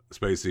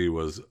Spacey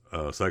was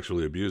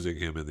sexually abusing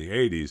him in the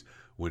 80s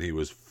when he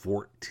was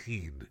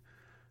 14.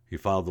 He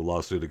filed the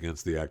lawsuit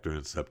against the actor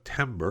in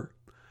September,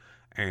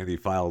 and he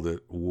filed it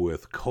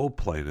with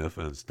co-plaintiff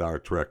and Star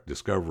Trek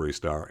Discovery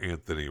star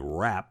Anthony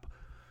Rapp,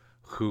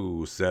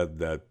 who said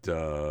that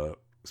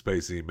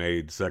Spacey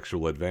made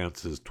sexual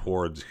advances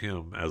towards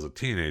him as a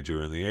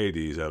teenager in the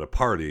 80s at a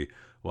party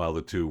while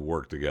the two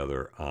worked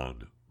together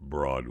on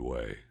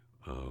Broadway.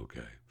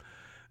 Okay.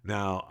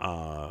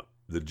 Now,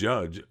 the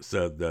judge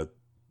said that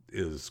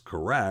is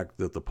correct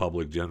that the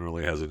public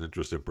generally has an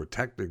interest in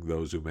protecting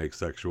those who make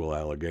sexual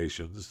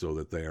allegations so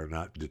that they are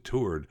not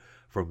deterred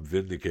from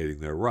vindicating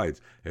their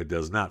rights. It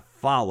does not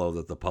follow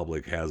that the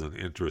public has an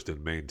interest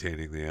in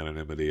maintaining the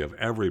anonymity of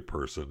every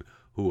person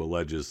who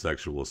alleges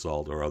sexual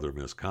assault or other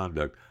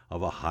misconduct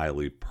of a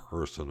highly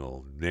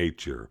personal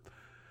nature.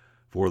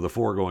 For the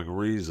foregoing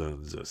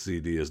reasons,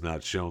 CD has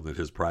not shown that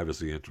his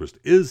privacy interest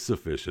is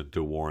sufficient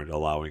to warrant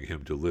allowing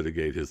him to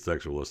litigate his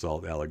sexual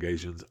assault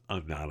allegations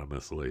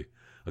anonymously.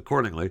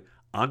 Accordingly,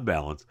 on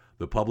balance,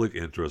 the public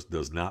interest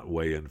does not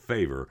weigh in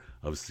favor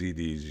of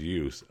CD's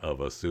use of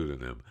a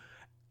pseudonym.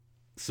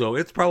 So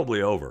it's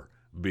probably over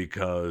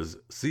because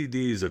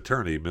CD's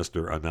attorney,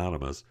 Mr.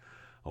 Anonymous,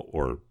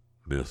 or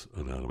Miss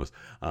Anonymous,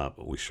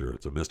 but we sure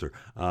it's a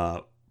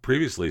Mr.,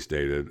 previously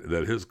stated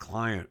that his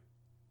client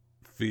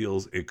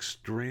feels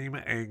extreme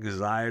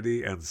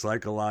anxiety and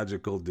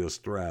psychological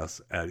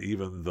distress at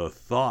even the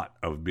thought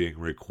of being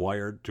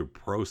required to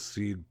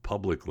proceed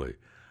publicly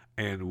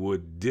and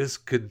would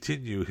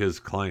discontinue his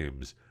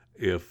claims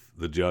if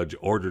the judge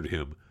ordered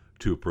him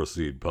to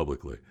proceed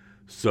publicly.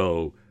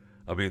 So,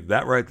 I mean,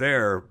 that right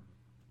there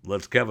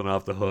lets Kevin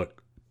off the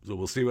hook. So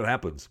we'll see what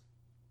happens.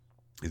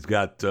 He's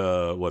got,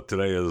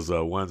 today is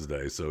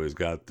Wednesday, so he's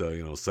got,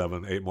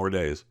 7-8 more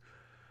days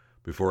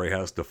before he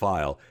has to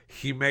file.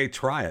 He may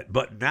try it,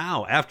 but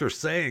now after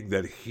saying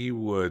that he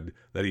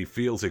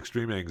feels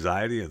extreme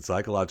anxiety and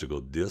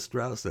psychological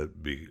distress at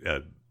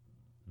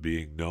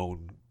being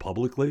known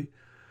publicly,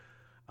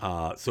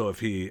 so if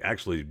he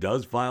actually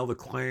does file the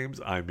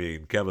claims, I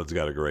mean, Kevin's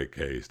got a great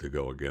case to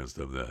go against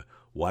him.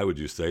 Why would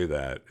you say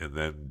that and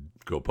then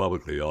go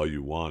publicly? All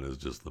you want is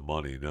just the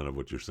money. None of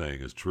what you're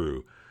saying is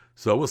true.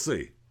 So we'll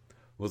see.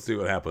 We'll see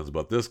what happens.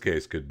 But this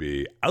case could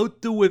be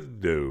out the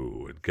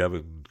window, and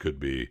Kevin could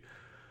be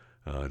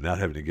not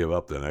having to give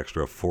up an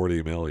extra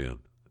 $40 million.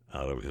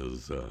 out of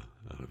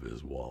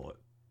his wallet.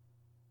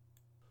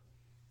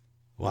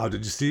 Wow,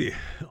 did you see?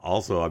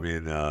 Also, I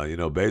mean,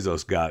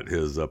 Bezos got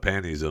his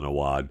panties in a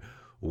wad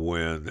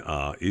when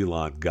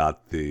Elon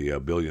got the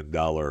 $1 billion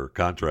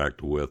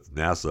contract with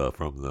NASA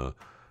from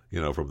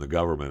the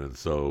government, and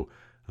so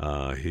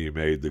he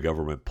made the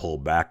government pull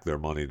back their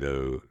money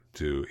to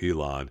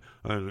Elon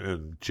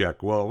and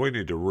check. Well, we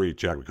need to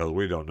recheck because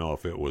we don't know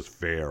if it was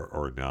fair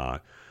or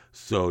not.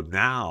 So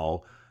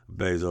now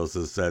Bezos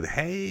has said,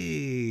 "Hey,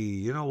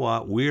 you know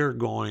what? We're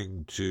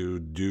going to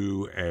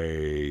do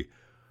a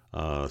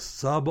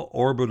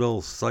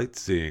suborbital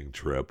sightseeing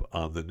trip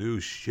on the new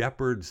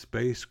Shepard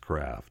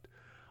spacecraft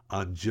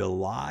on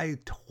July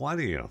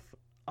 20th.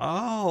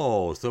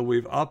 Oh, so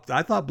we've upped.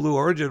 I thought Blue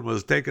Origin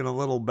was taking a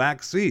little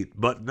back seat,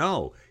 but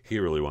no, he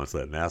really wants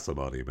that NASA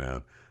money,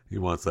 man. He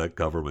wants that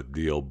government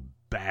deal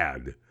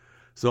bad.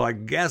 So I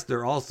guess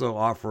they're also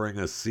offering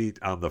a seat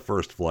on the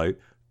first flight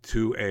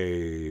to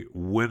a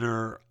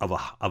winner of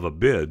a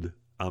bid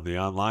on the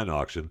online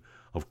auction.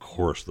 Of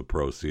course, the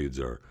proceeds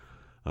are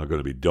going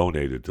to be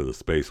donated to the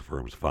Space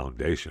Firms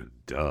Foundation.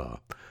 Duh.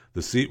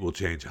 The seat will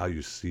change how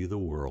you see the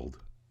world.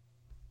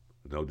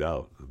 No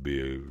doubt. It'd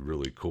be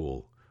really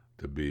cool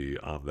to be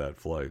on that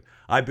flight.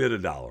 I bid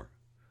 $1.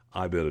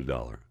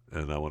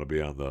 And I want to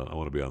be on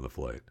the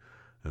flight.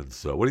 And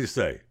so, what do you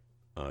say,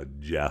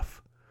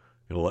 Jeff?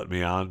 You'll let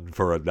me on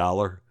for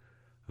 $1?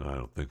 I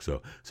don't think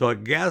so. So I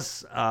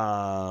guess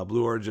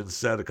Blue Origin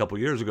said a couple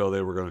years ago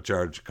they were going to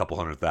charge a couple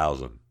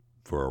 $100,000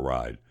 for a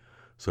ride.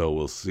 So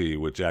we'll see,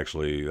 which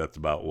actually that's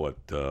about what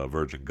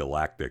Virgin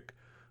Galactic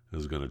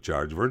is going to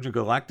charge. Virgin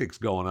Galactic's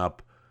going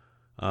up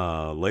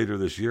later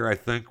this year, I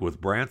think,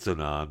 with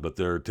Branson on, but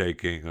they're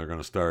going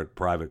to start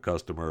private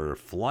customer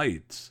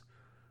flights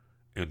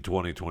in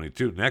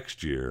 2022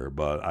 next year.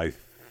 But I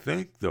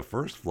think the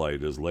first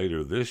flight is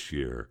later this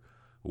year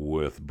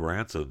with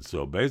Branson.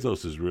 So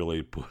Bezos is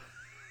really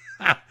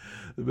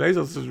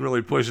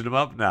pushing him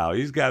up now.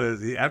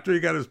 After he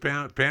got his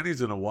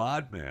panties in a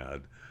wad,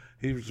 man.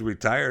 He was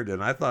retired,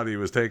 and I thought he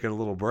was taking a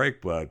little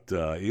break, but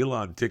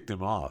Elon ticked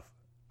him off.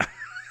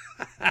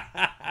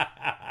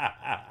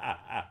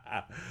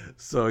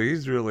 So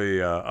he's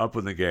really up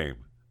in the game.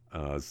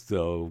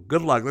 So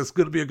good luck. This is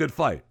going to be a good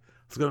fight.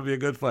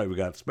 We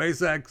got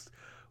SpaceX,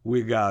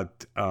 we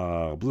got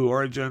Blue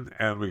Origin,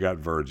 and we got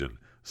Virgin.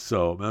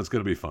 So that's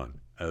going to be fun.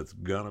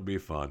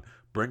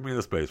 Bring me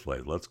the space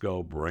flight. Let's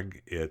go.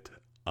 Bring it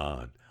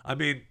on. I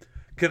mean,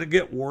 can it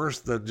get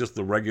worse than just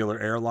the regular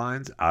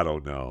airlines? I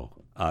don't know.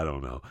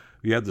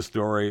 You had the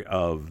story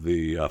of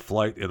the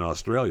flight in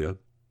Australia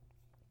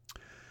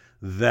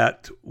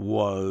that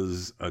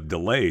was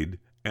delayed,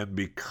 and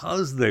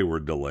because they were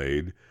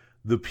delayed,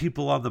 the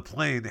people on the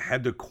plane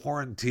had to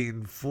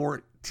quarantine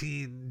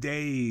 14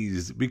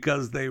 days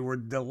because they were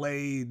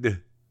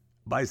delayed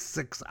by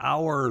 6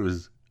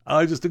 hours.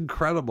 Just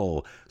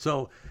incredible.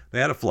 So they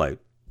had a flight.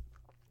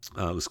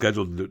 It was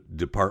scheduled to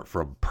depart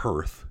from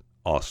Perth,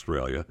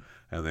 Australia,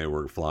 and they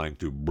were flying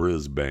to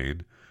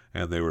Brisbane,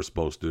 and they were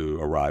supposed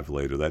to arrive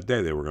later that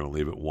day. They were going to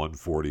leave at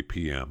 1:40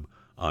 p.m.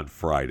 on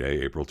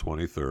Friday, April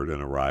 23rd,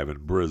 and arrive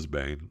in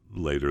Brisbane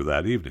later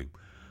that evening.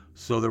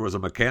 So there was a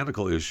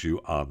mechanical issue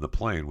on the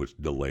plane, which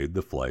delayed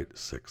the flight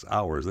 6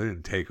 hours. They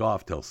didn't take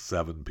off till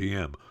 7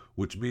 p.m.,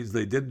 which means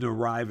they didn't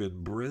arrive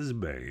in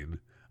Brisbane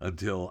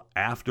until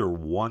after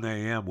 1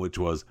 a.m., which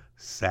was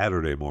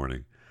Saturday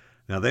morning.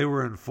 Now, they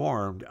were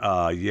informed,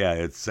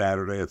 it's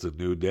Saturday, it's a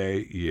new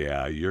day.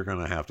 Yeah, you're going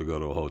to have to go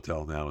to a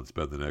hotel now and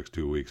spend the next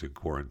 2 weeks in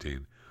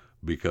quarantine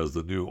because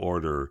the new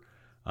order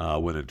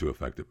went into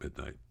effect at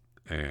midnight.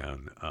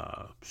 And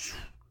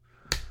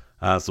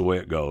that's the way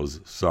it goes.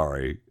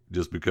 Sorry.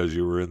 Just because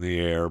you were in the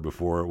air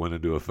before it went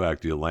into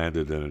effect, you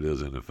landed and it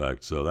is in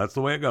effect. So that's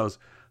the way it goes.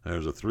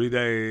 There's a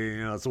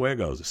 3-day, that's the way it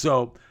goes.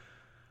 So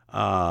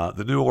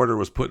the new order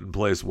was put in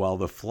place while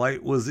the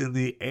flight was in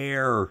the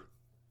air.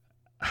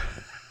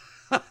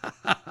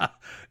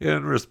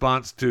 In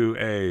response to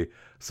a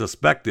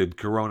suspected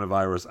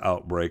coronavirus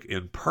outbreak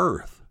in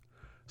Perth.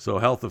 So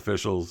health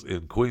officials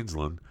in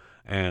Queensland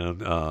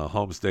and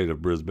home state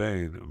of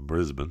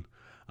Brisbane,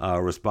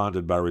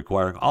 responded by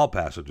requiring all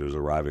passengers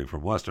arriving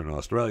from Western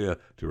Australia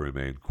to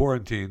remain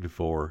quarantined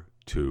for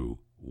 2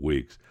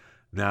 weeks.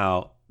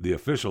 Now, the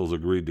officials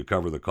agreed to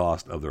cover the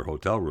cost of their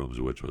hotel rooms,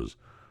 which was,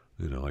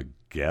 I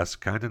guess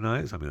kind of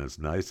nice. I mean, it's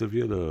nice of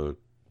you to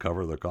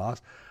cover the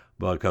cost.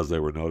 Because they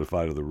were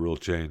notified of the rule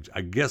change,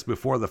 I guess,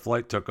 before the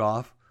flight took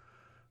off.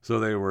 So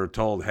they were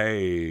told,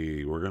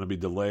 hey, we're going to be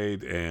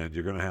delayed and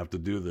you're going to have to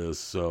do this.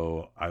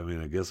 So, I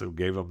guess it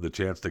gave them the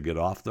chance to get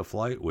off the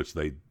flight, which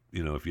they,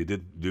 if you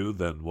didn't do,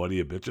 then what are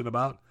you bitching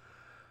about?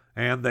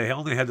 And they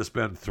only had to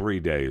spend 3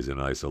 days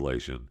in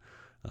isolation.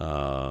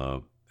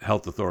 Health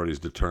authorities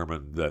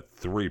determined that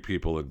 3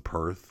 people in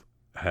Perth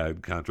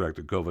had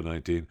contracted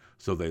COVID-19,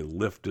 so they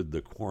lifted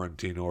the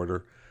quarantine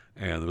order.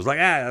 And it was like,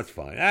 that's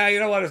fine. You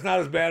know what? It's not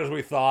as bad as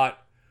we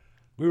thought.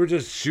 We were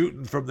just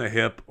shooting from the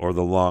hip or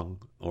the lung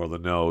or the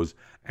nose.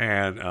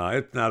 And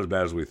it's not as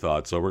bad as we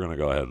thought. So we're going to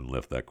go ahead and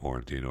lift that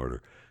quarantine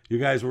order. You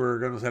guys were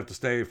going to have to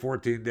stay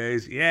 14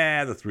 days.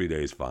 Yeah, the 3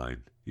 days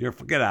fine.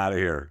 Get out of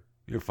here.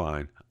 You're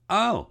fine.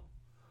 Oh,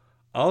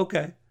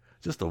 okay.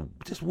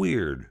 Just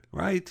weird,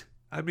 right?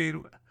 I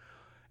mean,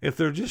 if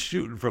they're just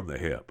shooting from the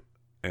hip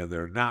and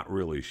they're not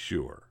really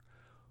sure,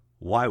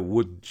 why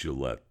wouldn't you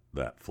let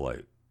that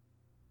flight?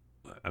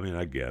 I mean,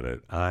 I get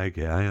it. I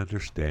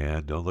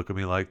understand. Don't look at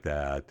me like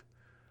that.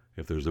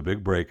 If there's a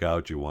big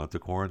breakout, you want to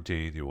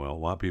quarantine. You don't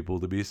want people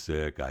to be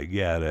sick. I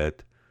get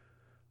it.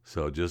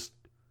 So just,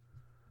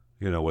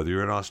 whether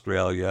you're in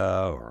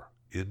Australia or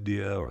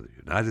India or the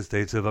United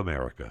States of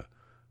America,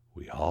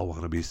 we all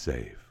want to be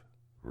safe.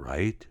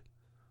 Right?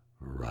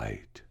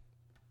 Right.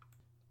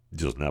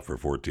 Just not for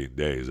 14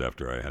 days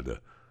after I had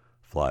to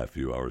fly a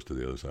few hours to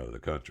the other side of the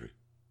country.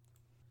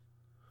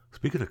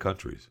 Speaking of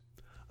countries,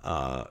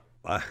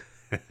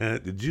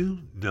 did you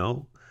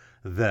know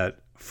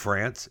that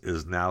France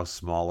is now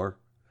smaller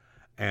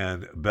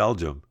and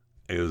Belgium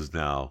is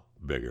now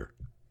bigger?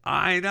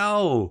 I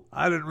know.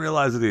 I didn't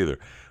realize it either.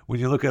 When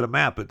you look at a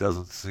map, it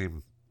doesn't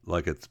seem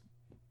like it's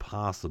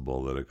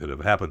possible that it could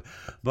have happened.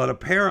 But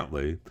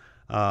apparently,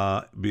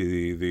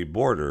 the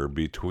border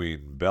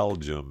between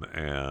Belgium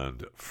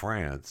and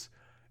France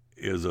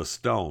is a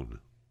stone.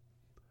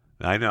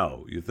 I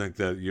know. You think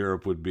that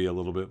Europe would be a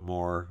little bit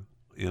more,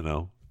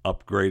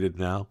 upgraded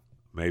now?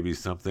 Maybe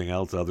something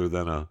else other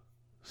than a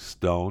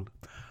stone.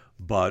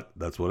 But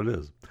that's what it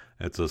is.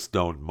 It's a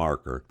stone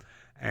marker.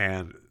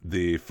 And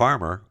the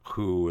farmer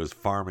who is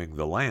farming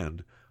the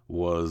land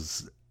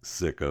was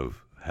sick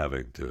of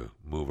having to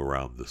move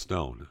around the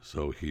stone.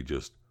 So he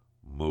just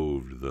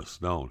moved the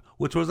stone,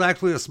 which was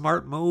actually a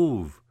smart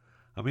move.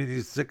 I mean,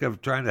 he's sick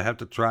of trying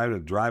to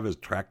drive his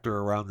tractor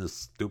around this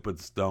stupid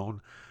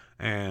stone.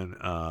 And,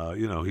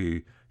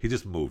 he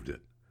just moved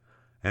it.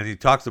 And he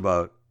talks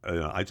about,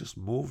 I just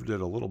moved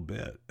it a little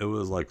bit. It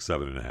was like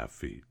 7.5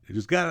 feet. He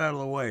just got it out of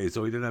the way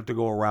so he didn't have to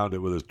go around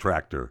it with his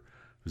tractor.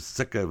 He was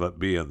sick of it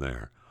being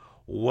there.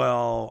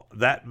 Well,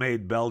 that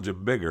made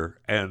Belgium bigger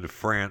and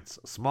France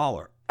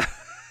smaller.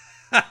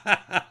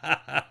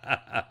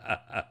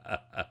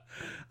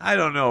 I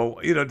don't know.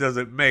 Does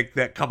it make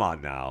that? Come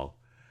on now.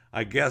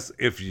 I guess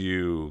if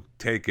you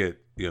take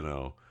it,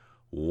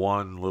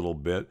 one little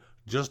bit,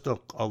 just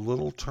a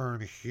little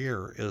turn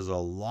here is a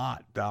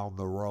lot down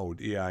the road.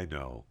 Yeah, I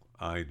know,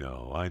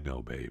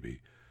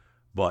 baby.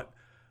 But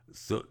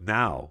so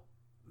now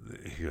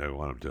I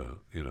want him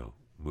to,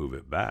 move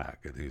it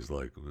back. And he's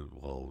like,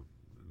 well,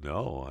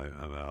 no,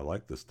 I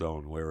like the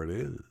stone where it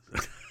is.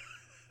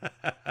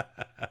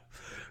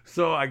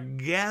 So I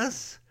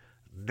guess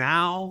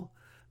now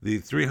the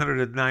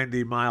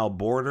 390-mile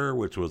border,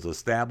 which was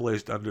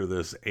established under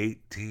this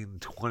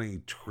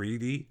 1820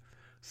 treaty,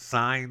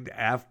 signed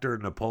after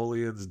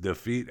Napoleon's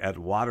defeat at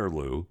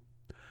Waterloo,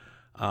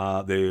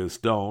 the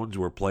stones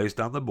were placed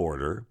on the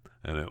border,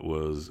 and it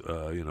was,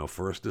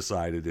 first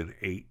decided in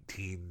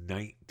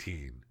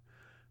 1819.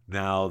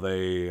 Now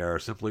they are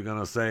simply going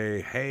to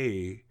say,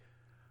 hey,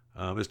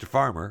 Mr.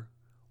 Farmer,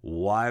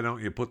 why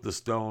don't you put the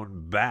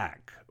stone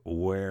back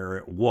where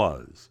it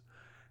was?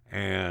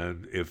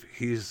 And if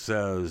he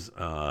says,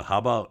 how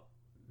about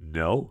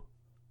no?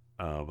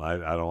 I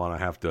don't want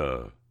to have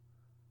to,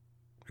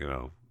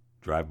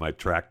 drive my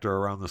tractor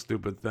around the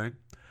stupid thing.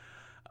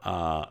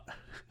 Well,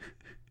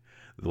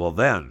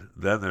 then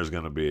there's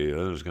going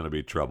to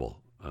be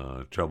trouble.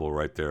 Trouble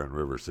right there in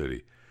River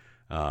City.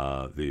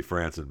 The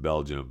France and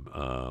Belgium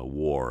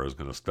war is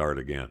going to start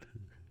again.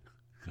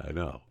 I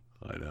know.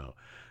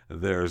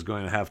 There's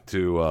going to have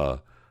to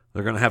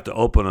they're going to have to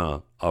open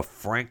a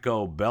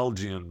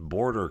Franco-Belgian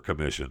border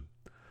commission,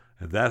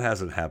 and that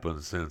hasn't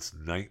happened since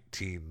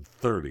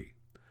 1930.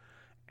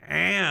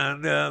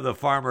 And the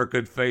farmer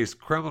could face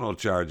criminal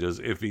charges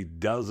if he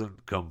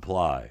doesn't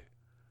comply.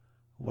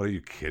 What, are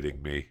you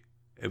kidding me?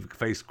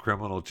 Face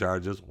criminal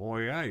charges? Oh,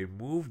 yeah, you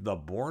moved the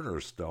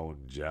border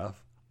stone,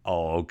 Jeff.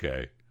 Oh,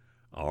 okay.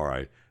 All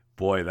right.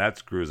 Boy, that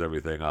screws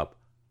everything up.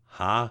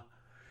 Huh?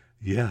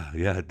 Yeah,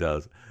 it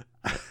does.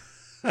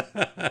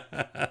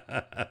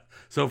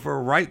 So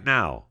for right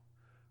now,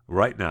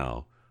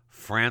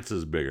 France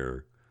is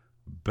bigger.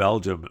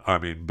 Belgium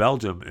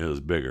is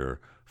bigger.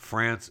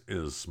 France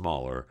is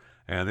smaller.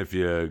 And if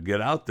you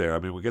get out there,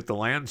 we get the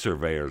land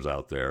surveyors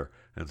out there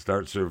and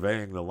start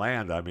surveying the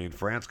land.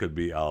 France could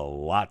be a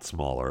lot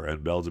smaller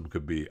and Belgium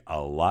could be a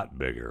lot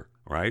bigger,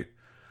 right?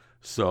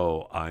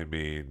 So,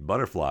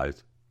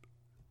 butterflies,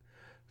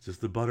 just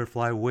the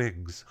butterfly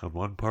wings on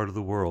one part of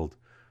the world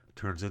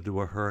turns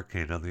into a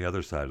hurricane on the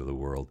other side of the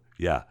world.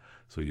 Yeah,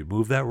 so you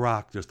move that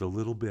rock just a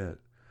little bit,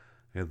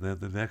 and then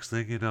the next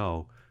thing you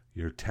know,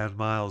 you're 10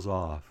 miles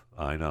off.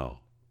 I know.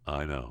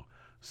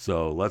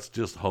 So let's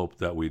just hope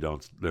that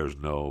there's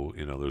no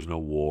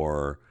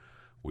war.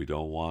 We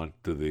don't want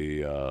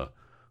the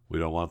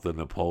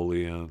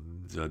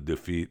Napoleon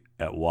defeat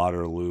at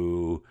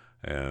Waterloo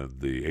and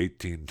the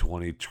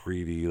 1820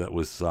 treaty that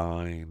was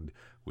signed.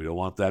 We don't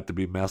want that to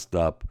be messed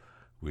up.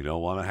 We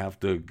don't want to have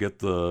to get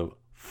the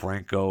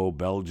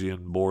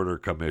Franco-Belgian Border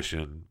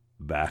Commission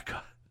back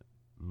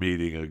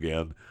meeting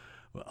again.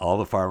 All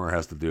the farmer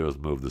has to do is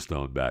move the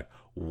stone back.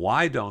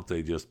 Why don't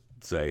they just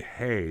say,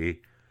 hey,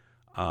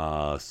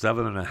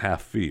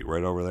 7.5 feet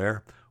right over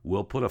there,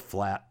 we'll put a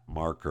flat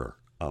marker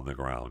on the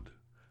ground.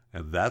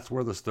 And that's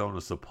where the stone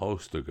is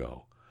supposed to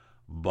go.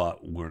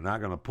 But we're not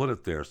going to put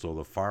it there so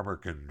the farmer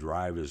can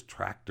drive his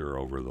tractor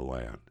over the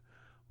land.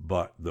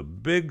 But the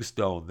big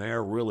stone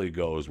there really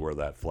goes where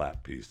that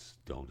flat piece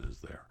stone is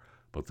there.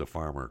 But the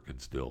farmer can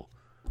still,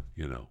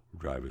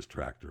 drive his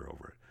tractor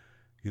over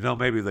it.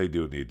 Maybe they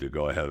do need to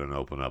go ahead and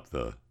open up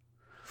the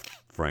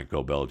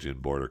Franco-Belgian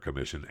Border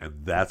Commission,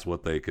 and that's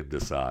what they can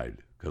decide,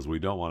 because we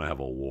don't want to have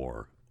a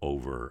war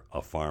over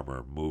a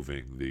farmer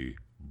moving the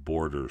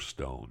border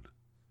stone.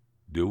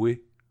 Do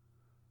we?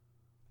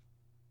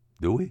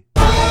 Do we?